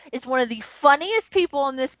Murrell is one of the funniest people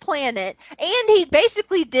on this planet, and he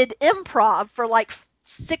basically did improv for like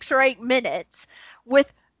 6 or 8 minutes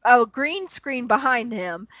with a green screen behind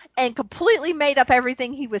him and completely made up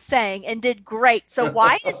everything he was saying and did great. So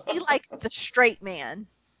why is he like the straight man?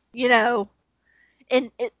 You know,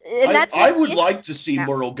 and that's I would like to see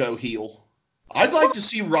Murrell go heel. I'd like to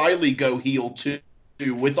see Riley go heel too.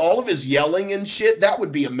 With all of his yelling and shit, that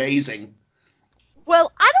would be amazing. Well,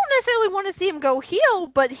 I don't necessarily want to see him go heel,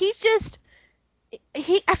 but I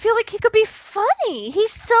feel like he could be funny.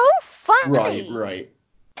 He's so funny. Right.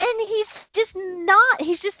 And he's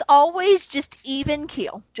just always just even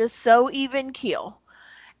keel. Just so even keel.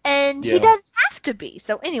 And he doesn't have to be.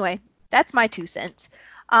 So anyway, that's my 2 cents.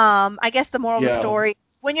 I guess the moral of the story,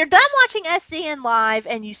 when you're done watching SCN Live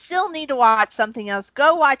and you still need to watch something else,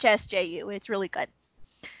 go watch SJU. It's really good.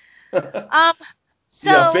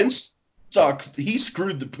 Finstock, he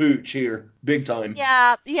screwed the pooch here, big time.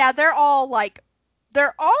 Yeah, they're all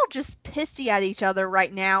just pissy at each other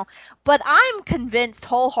right now. But I'm convinced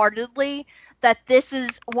wholeheartedly that this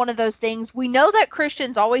is one of those things. We know that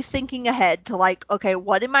Christian's always thinking ahead to like, okay,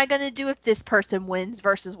 what am I going to do if this person wins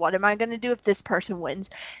versus what am I going to do if this person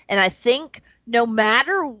wins? And I think no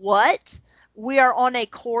matter what, we are on a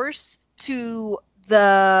course to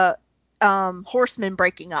the Horsemen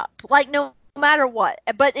breaking up. Like no matter what.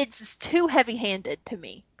 But it's too heavy-handed to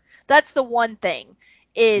me. That's the one thing.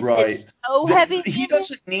 It's so heavy-handed. He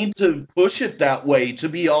doesn't need to push it that way, to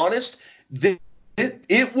be honest.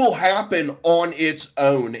 It will happen on its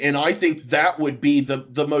own, and I think that would be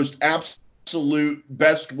the most absolute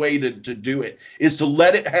best way to do it, is to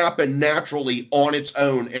let it happen naturally on its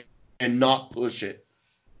own and not push it.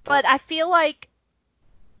 But I feel like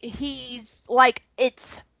he's like,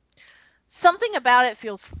 it's something about it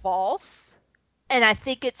feels false, and I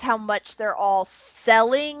think it's how much they're all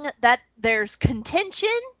selling that there's contention.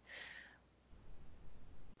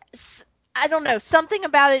 I don't know. Something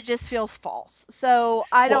about it just feels false. So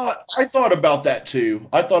I thought about that too.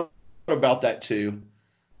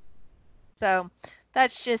 So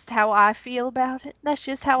that's just how I feel about it. That's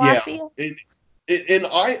just how I feel. And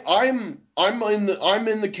I'm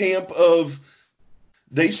in the camp of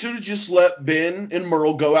they should have just let Ben and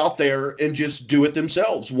Murrell go out there and just do it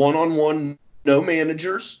themselves, 1-on-1, no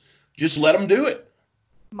managers. Just let them do it.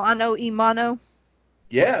 Mono e mono.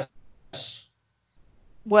 Yes.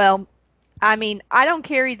 Well, I mean, I don't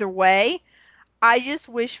care either way. I just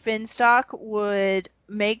wish Finstock would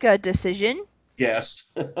make a decision. Yes.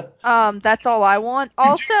 That's all I want.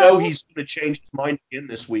 Also, you know he's going to change his mind again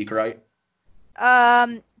this week, right?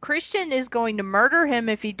 Christian is going to murder him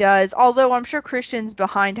if he does, although I'm sure Christian's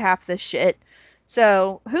behind half this shit.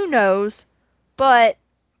 So, who knows? But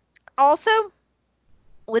also,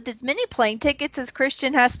 with as many plane tickets as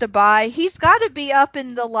Christian has to buy, he's got to be up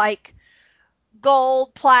in the like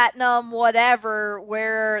gold, platinum, whatever,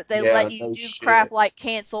 where they let you do crap like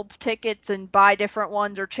cancel tickets and buy different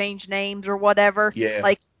ones or change names or whatever. Yeah.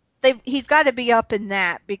 Like he's got to be up in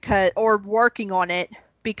that or working on it,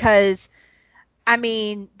 because I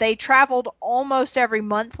mean, they traveled almost every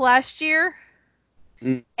month last year,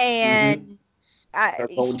 and they're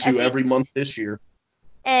going to every month this year.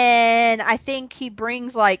 And I think he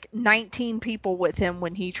brings like 19 people with him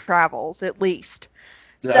when he travels, at least.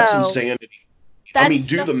 That's insanity. I mean,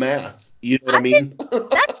 do the math. You know what I mean? That's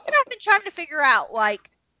what I've been trying to figure out. Like,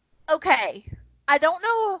 okay, I don't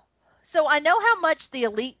know. So I know how much the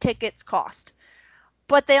elite tickets cost,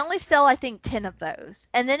 but they only sell, I think, 10 of those.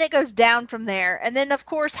 And then it goes down from there. And then, of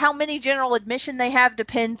course, how many general admission they have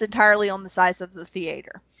depends entirely on the size of the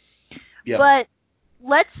theater. Yeah. But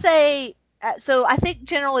let's say, so I think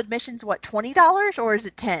general admission's what, $20 or is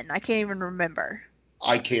it 10? I can't even remember.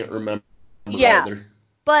 I can't remember either.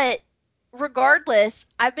 But regardless,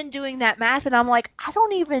 I've been doing that math and I'm like, I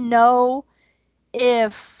don't even know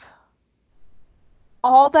if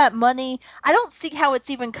all that money, I don't see how it's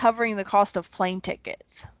even covering the cost of plane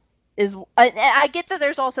tickets. I get that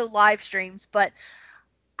there's also live streams, but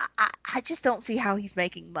I just don't see how he's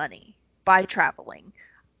making money by traveling.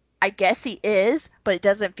 I guess he is, but it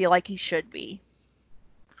doesn't feel like he should be.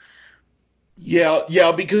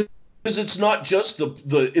 Yeah, because it's not just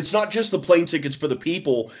the plane tickets for the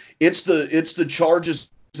people. It's the charges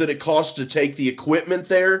that it costs to take the equipment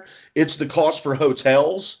there. It's the cost for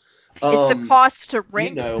hotels. It's the cost to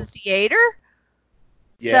rent the theater.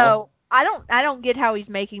 Yeah. So I don't get how he's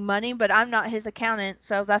making money, but I'm not his accountant,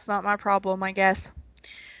 so that's not my problem, I guess.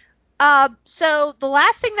 So the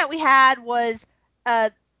last thing that we had was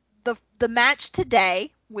the match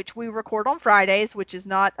today, which we record on Fridays, which is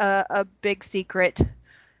not a big secret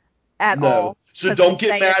at all. No. So don't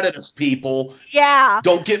get mad at us, people. Yeah.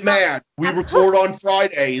 Don't get mad. We record on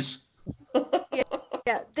Fridays. Yeah.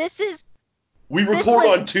 We record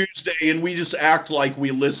on Tuesday, and we just act like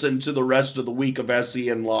we listen to the rest of the week of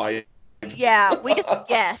SEN Live. Yeah, we just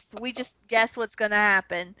guess. We just guess what's going to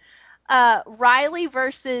happen. Riley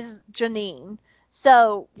versus Janine.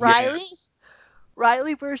 So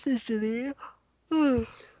Riley versus Janine.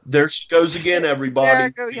 There she goes again, everybody. There I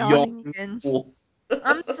go yawning again.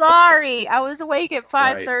 I'm sorry. I was awake at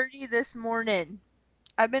 5:30 this morning.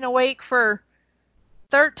 I've been awake for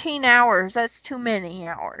 13 hours. That's too many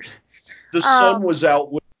hours. The sun was out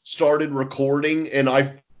when we started recording, and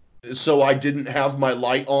so I didn't have my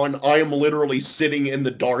light on. I am literally sitting in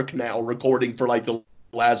the dark now recording for like the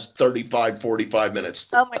last 35, 45 minutes.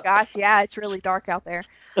 Oh my gosh, yeah, it's really dark out there.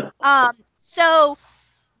 So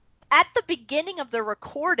at the beginning of the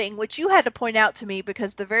recording, which you had to point out to me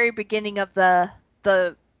because the very beginning of the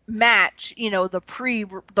match, the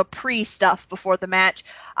pre stuff before the match,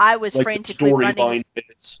 I was like frantically running.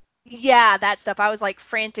 Bits. Yeah, that stuff. I was like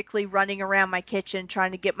frantically running around my kitchen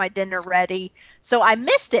trying to get my dinner ready. So I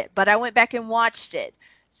missed it, but I went back and watched it.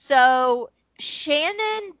 So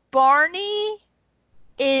Shannon Barney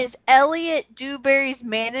is Elliot Dewberry's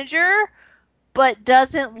manager, but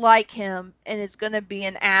doesn't like him and is going to be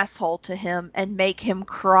an asshole to him and make him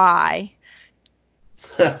cry.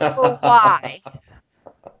 So why?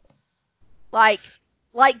 Like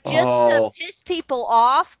just to piss people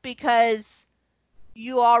off because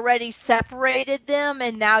you already separated them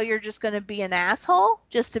and now you're just going to be an asshole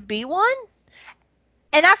just to be one?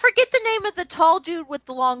 And I forget the name of the tall dude with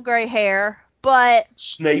the long gray hair, but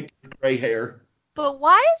Snape gray hair. But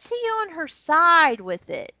why is he on her side with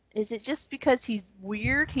it? Is it just because he's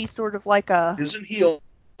weird? He's sort of like Isn't he on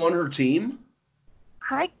her team?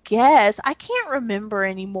 I guess. I can't remember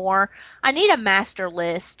anymore. I need a master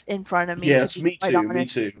list in front of me. Yes, to me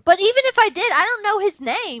too. But even if I did, I don't know his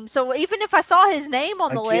name. So even if I saw his name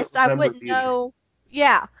on the list, I wouldn't know.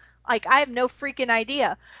 Yeah. Like, I have no freaking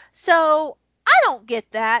idea. So, I don't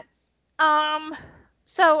get that.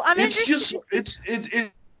 So I'm interested.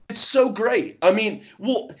 It's so great. I mean,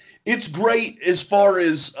 well, it's great as far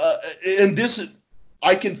as, and this,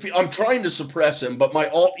 I'm trying to suppress him, but my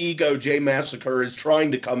alt ego, Jay Massacre, is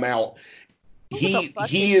trying to come out.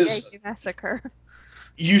 He is Jay Massacre.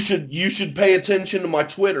 You should pay attention to my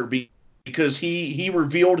Twitter because he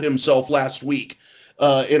revealed himself last week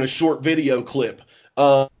in a short video clip.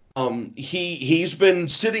 He's been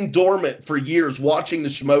sitting dormant for years watching the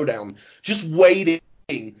Schmodown, just waiting,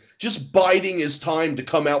 just biding his time to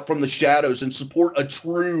come out from the shadows and support a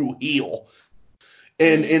true heel.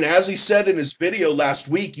 And as he said in his video last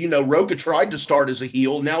week, Roca tried to start as a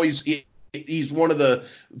heel. Now he's one of the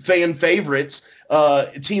fan favorites.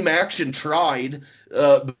 Team Action tried,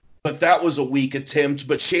 but that was a weak attempt.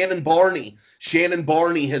 But Shannon Barney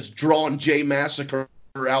has drawn Jay Massacre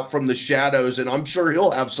out from the shadows, and I'm sure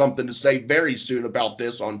he'll have something to say very soon about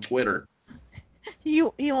this on Twitter.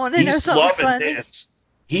 You want to know something funny?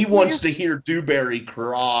 He wants to hear Dewberry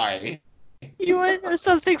cry. You want to know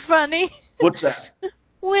something funny? What's that?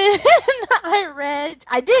 When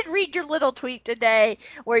I did read your little tweet today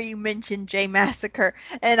where you mentioned Jay Massacre,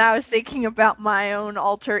 and I was thinking about my own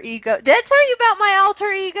alter ego. Did I tell you about my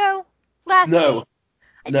alter ego last week?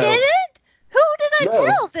 I didn't? Who did I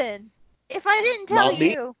tell then? If I didn't tell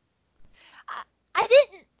you. I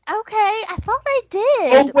didn't. Okay, I thought I did.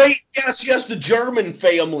 Oh, wait, yes, the German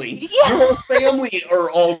family. Yeah. Your family are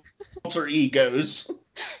alter egos.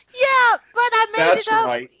 Yeah, but I made it up.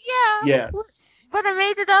 Right. Yeah. But I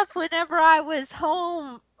made it up whenever I was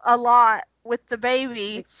home a lot with the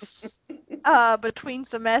baby between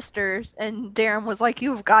semesters, and Darren was like,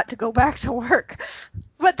 "You've got to go back to work."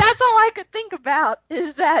 But that's all I could think about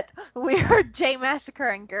is that we heard Jay Massacre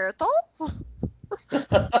and Gerthel.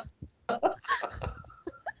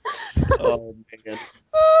 Oh, man.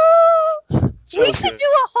 We should do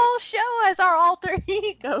a whole show as our alter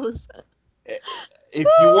egos. If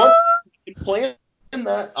you want to plan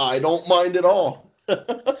that, I don't mind at all.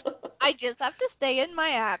 I just have to stay in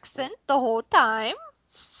my accent the whole time.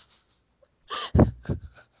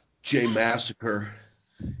 Jay Massacre,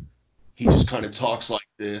 he just kind of talks like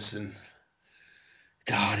this, and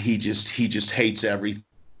God, he just hates everything.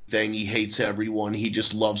 He hates everyone. He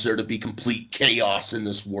just loves there to be complete chaos in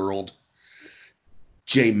this world.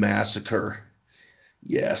 Jay Massacre,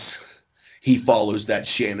 yes, he follows that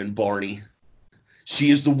Shannon Barney. She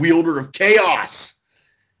is the wielder of chaos.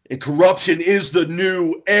 And corruption is the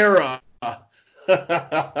new era.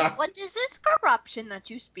 What is this corruption that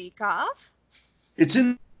you speak of? It's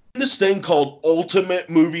in this thing called Ultimate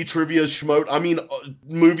Movie Trivia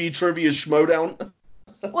Movie Trivia Schmodown.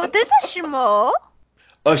 What is a schmo?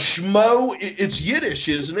 A schmo, it's Yiddish,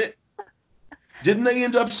 isn't it? Didn't they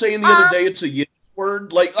end up saying the other day it's a Yiddish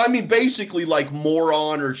word? Basically like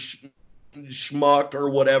moron or schmuck or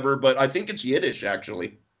whatever, but I think it's Yiddish,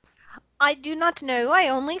 actually. I do not know. I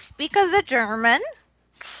only speak as a German.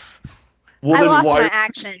 Well, I then lost why my are you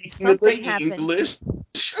accent. speaking Something the happened. English?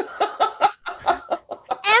 Am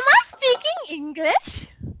I speaking English?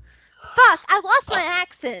 Fuck, I lost my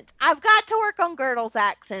accent. I've got to work on Girdle's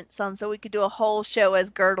accent some so we could do a whole show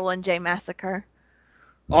as Girdle and J Massacre.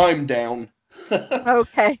 I'm down.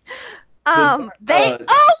 Okay. Oh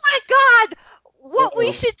my god! What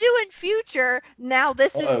we should do in future, now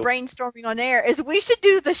this is brainstorming on air, is we should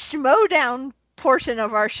do the Schmodown portion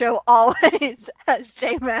of our show always as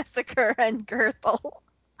J Massacre and Girdle.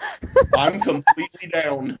 I'm completely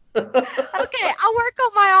down. Okay, I'll work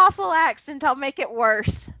on my awful accent. I'll make it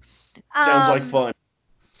worse. Sounds like fun.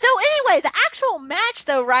 So anyway, the actual match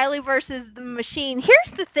though, Riley versus the Machine.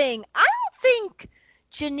 Here's the thing. I don't think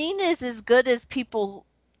Janine is as good as people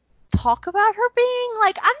talk about her being.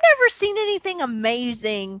 Like, I've never seen anything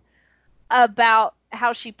amazing about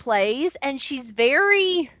how she plays, and she's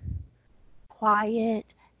very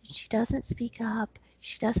quiet. She doesn't speak up.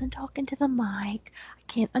 She doesn't talk into the mic. I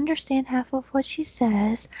can't understand half of what she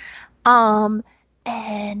says. And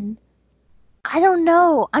I don't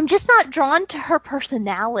know. I'm just not drawn to her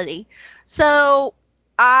personality. So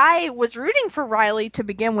I was rooting for Riley to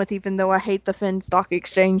begin with, even though I hate the Finn Stock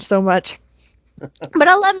Exchange so much. But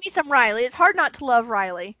I love me some Riley. It's hard not to love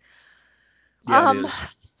Riley. Yeah, it is.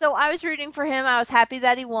 So I was rooting for him. I was happy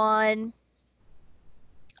that he won.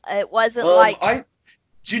 It wasn't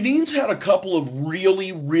Janine's had a couple of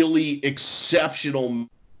really, really exceptional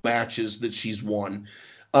matches that she's won,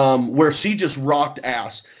 where she just rocked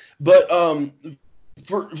ass. But and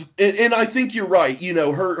I think you're right. You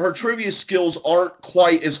know, her trivia skills aren't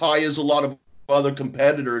quite as high as a lot of other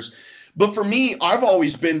competitors. But for me, I've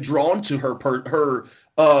always been drawn to her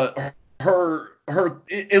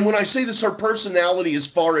and when I say this, her personality, as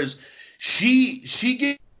far as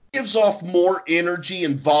she gives off more energy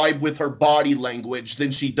and vibe with her body language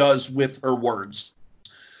than she does with her words.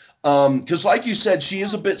 Because like you said, she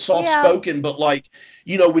is a bit soft-spoken, but like,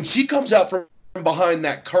 you know, when she comes out from behind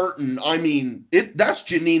that curtain, I mean, that's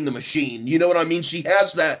Janine the Machine. You know what I mean? She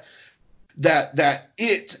has that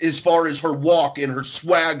it as far as her walk and her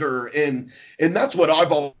swagger, and that's what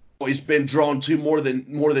I've always been drawn to more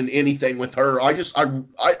than anything with her. I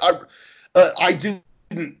didn't,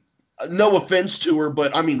 no offense to her,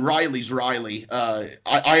 but I mean, Riley's Riley.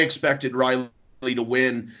 I expected Riley to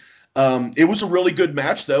win. It was a really good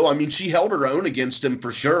match, though. I mean, she held her own against him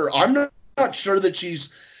for sure. I'm not sure that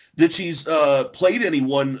she's played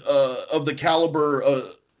anyone of the caliber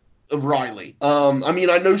of Riley. I mean,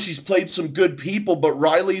 I know she's played some good people, but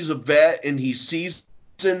Riley's a vet and he's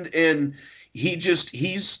seasoned, and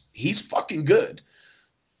he's fucking good.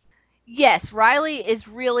 Yes, Riley is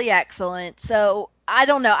really excellent. So I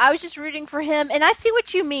don't know. I was just rooting for him, and I see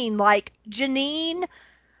what you mean. Like, Janine,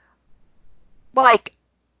 like,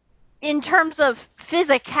 in terms of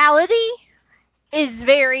physicality, is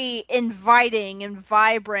very inviting and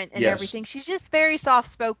vibrant and everything. She's just very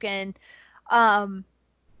soft-spoken.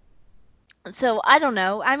 So I don't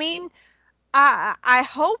know. I mean, I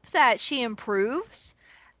hope that she improves,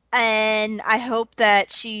 and I hope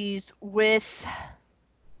that she's with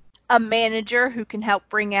a manager who can help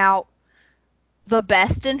bring out the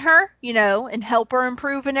best in her, you know, and help her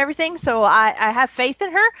improve and everything. So I have faith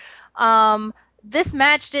in her. This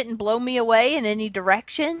match didn't blow me away in any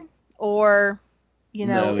direction, or, you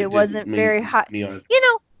know, it wasn't very hot. You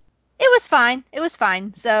know, it was fine. It was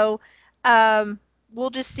fine. So we'll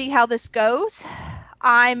just see how this goes.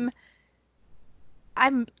 I'm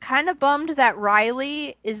kind of bummed that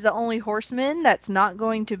Riley is the only horseman that's not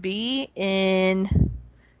going to be in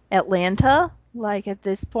Atlanta. Like, at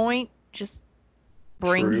this point, just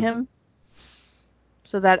bring him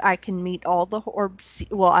so that I can meet all the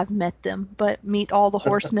I've met them, but meet all the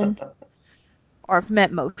horsemen. Or I've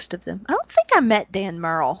met most of them. I don't think I met Dan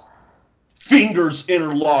Murrell. Fingers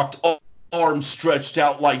interlocked, arms stretched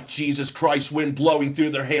out like Jesus Christ, wind blowing through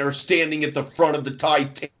their hair, standing at the front of the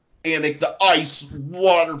Titanic, the ice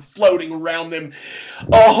water floating around them.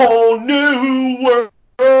 A whole new world.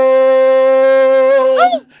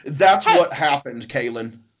 That's what happened,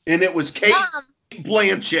 Kaylin. And it was Kate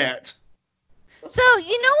Blanchett. So,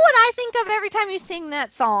 you know what I think of every time you sing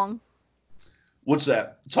that song? What's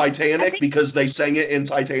that? Titanic, because they sang it in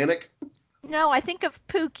Titanic? No, I think of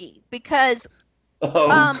Pookie because.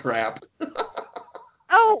 Oh, crap.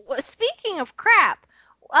 Oh, speaking of crap,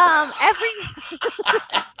 every.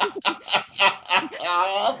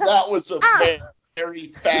 That was a very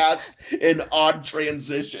fast and odd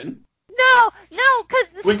transition. No, because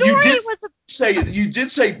the Wait, story was you did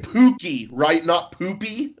say Pookie, right? Not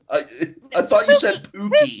Poopy? I thought you said Pookie.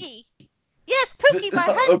 Pookie. Yes, Pookie, my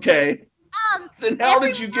husband. Okay. Then how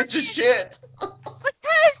did you get to shit?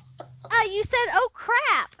 Because you said, "Oh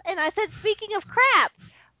crap," and I said, "Speaking of crap,"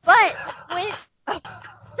 but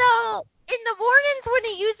so in the mornings when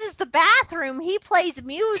he uses the bathroom, he plays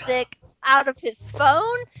music out of his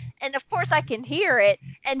phone, and of course I can hear it,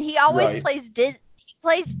 and he always Right.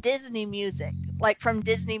 plays Disney music, like from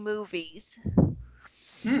Disney movies.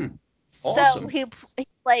 Awesome. So he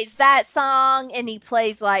plays that song, and he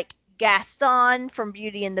plays like Gaston from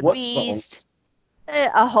Beauty and the Beast. Song?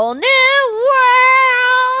 A Whole New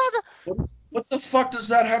World. What the fuck does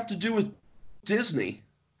that have to do with Disney?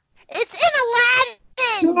 It's in Aladdin.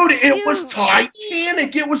 Dude, it was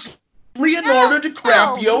Titanic. It was Leonardo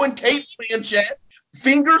DiCaprio and Kate Blanchett.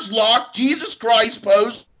 Fingers locked, Jesus Christ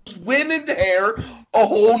pose, wind in the hair, A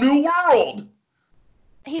Whole New World.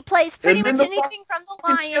 He plays pretty much anything from The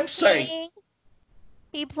Lion King.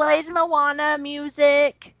 He plays Moana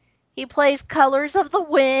music. He plays Colors of the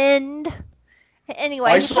Wind.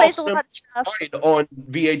 Anyway, he plays a lot of stuff. I saw on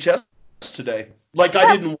VHS today. Like,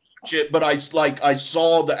 I didn't watch it, but I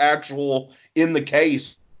saw the actual in the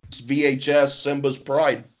case VHS Simba's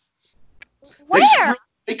Pride. Where? They should really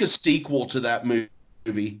make a sequel to that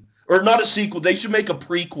movie, or not a sequel. They should make a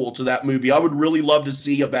prequel to that movie. I would really love to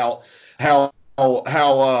see about how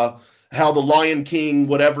the Lion King,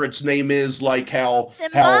 whatever its name is, like how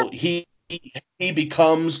he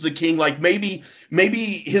becomes the king. Like maybe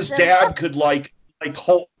his dad could like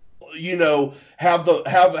have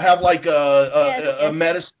like a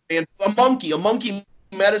medicine man, a monkey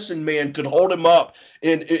medicine man could hold him up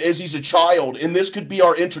as he's a child, and this could be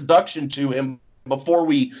our introduction to him before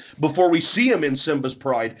we see him in Simba's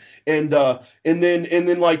Pride, and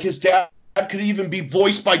then like his dad could even be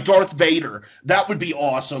voiced by Darth Vader. That would be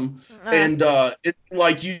awesome. And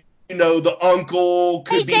like you know, the uncle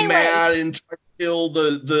could be mad and try to kill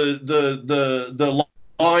the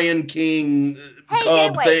Lion King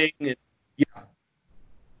cub thing. And, yeah.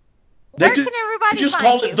 Where can everybody just find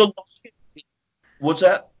call you? it the. What's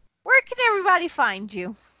that? Where can everybody find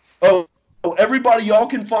you? Oh, everybody, y'all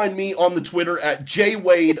can find me on the Twitter at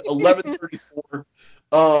jwade1134.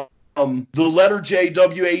 The letter J,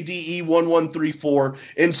 WADE 1134.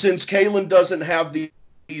 And since Kaylin doesn't have these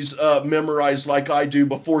memorized like I do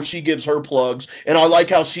before she gives her plugs, and I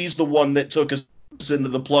like how she's the one that took us into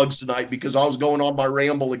the plugs tonight because I was going on my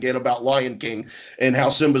ramble again about Lion King and how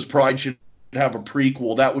Simba's Pride should have a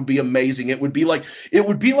prequel. That would be amazing. It would be like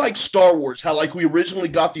Star Wars, how like we originally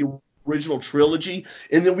got the original trilogy,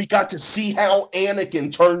 and then we got to see how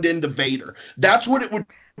Anakin turned into Vader. That's what it would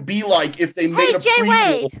be like if they made a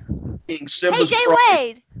prequel. Simba's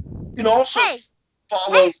Wade. You can also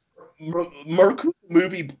follow Merc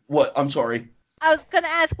Movie. What? I'm sorry. I was gonna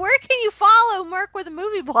ask, where can you follow Merc with a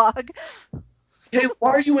Movie Blog? Hey,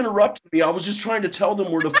 why are you interrupting me? I was just trying to tell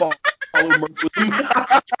them where to follow Merc with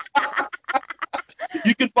the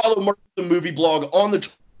You can follow Merc with the Movie Blog on the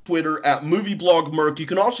Twitter at MovieBlogMerc. You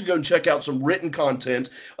can also go and check out some written content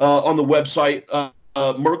on the website,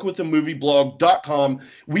 mercwiththemovieblog.com.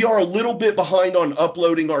 We are a little bit behind on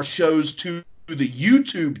uploading our shows to the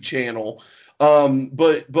YouTube channel,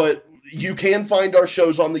 but you can find our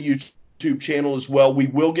shows on the YouTube channel as well. We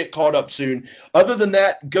will get caught up soon. Other than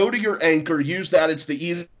that, go to your Anchor, use that. It's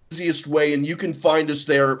the easiest way, and you can find us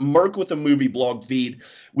there, Merc with a Movie Blog feed.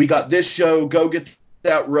 We got this show, Go Get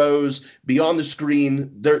That Rose, Beyond the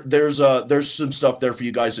Screen. There's some stuff there for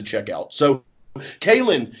you guys to check out. So,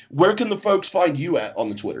 Kaylin, where can the folks find you at on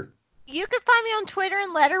the Twitter? You can find me on Twitter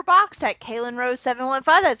and Letterboxd at KaylinRose715.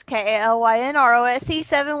 That's KALYNROSE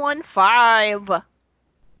 715.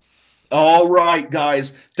 All right,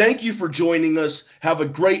 guys. Thank you for joining us. Have a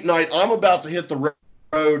great night. I'm about to hit the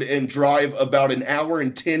road and drive about an hour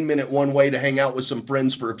and 10-minute one way to hang out with some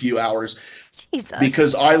friends for a few hours. Jesus.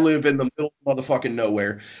 Because I live in the middle of motherfucking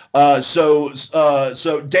nowhere. So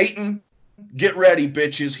Dayton, get ready,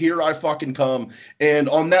 bitches. Here I fucking come. And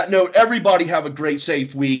on that note, everybody have a great,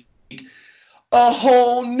 safe week. A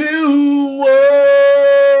Whole New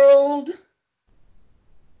World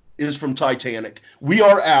is from Titanic. We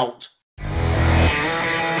are out.